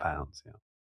compounds. Yeah.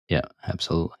 yeah,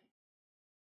 absolutely.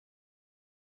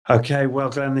 Okay,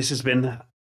 well, Glenn, this has been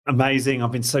amazing.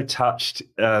 I've been so touched,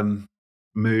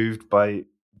 moved by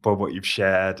what you've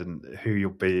shared and who you're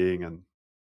being, and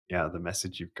yeah, the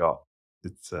message you've got.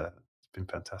 It's been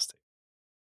fantastic,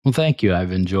 Well, thank you.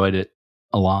 I've enjoyed it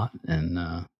a lot,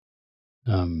 and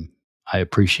um, I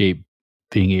appreciate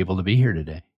being able to be here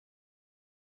today.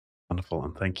 wonderful,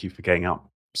 and thank you for getting up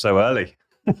so early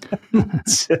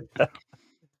to,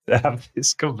 to have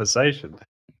this conversation.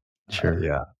 Sure.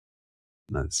 Yeah,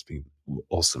 no, it's been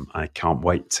awesome. I can't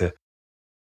wait to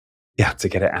get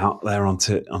it out there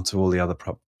onto all the other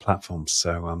platforms.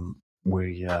 So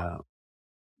we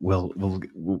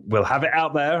we'll have it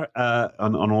out there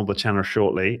on all the channels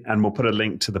shortly, and we'll put a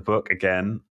link to the book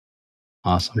again. The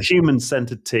Awesome.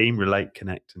 Human-Centered Team: Relate,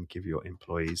 Connect, and Give Your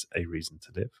Employees a Reason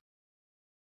to Live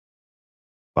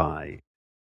by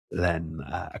Glenn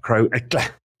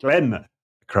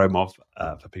Akramoff,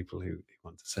 for people who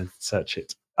want to search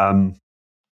it.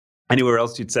 Anywhere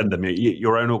else you'd send them?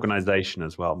 Your own organization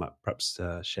as well, Matt. Perhaps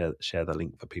share the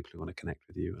link for people who want to connect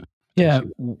with you and Yeah,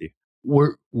 potentially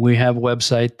work with you. we have a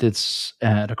website that's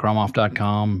at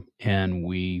akramoff.com, and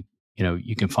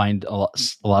you can find a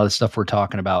lot of stuff we're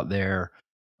talking about there.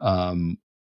 Um,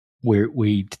 we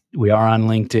are on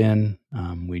LinkedIn.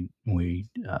 We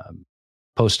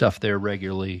post stuff there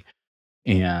regularly,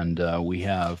 and we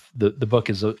have the book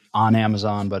is on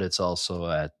Amazon, but it's also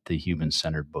at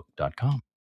thehumancenteredbook.com.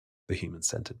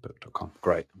 Thehumancenteredbook.com.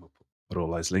 Great. And we'll put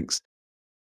all those links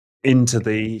into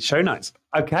the show notes.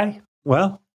 Okay.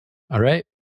 Well, All right.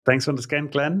 thanks once again,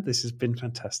 Glenn. This has been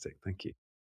fantastic. Thank you.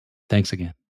 Thanks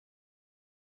again.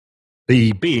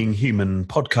 The Being Human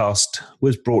podcast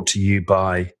was brought to you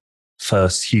by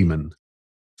First Human.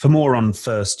 For more on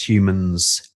First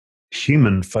Human's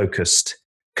human-focused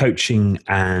coaching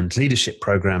and leadership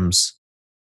programs,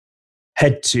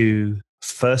 head to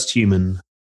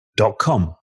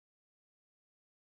firsthuman.com.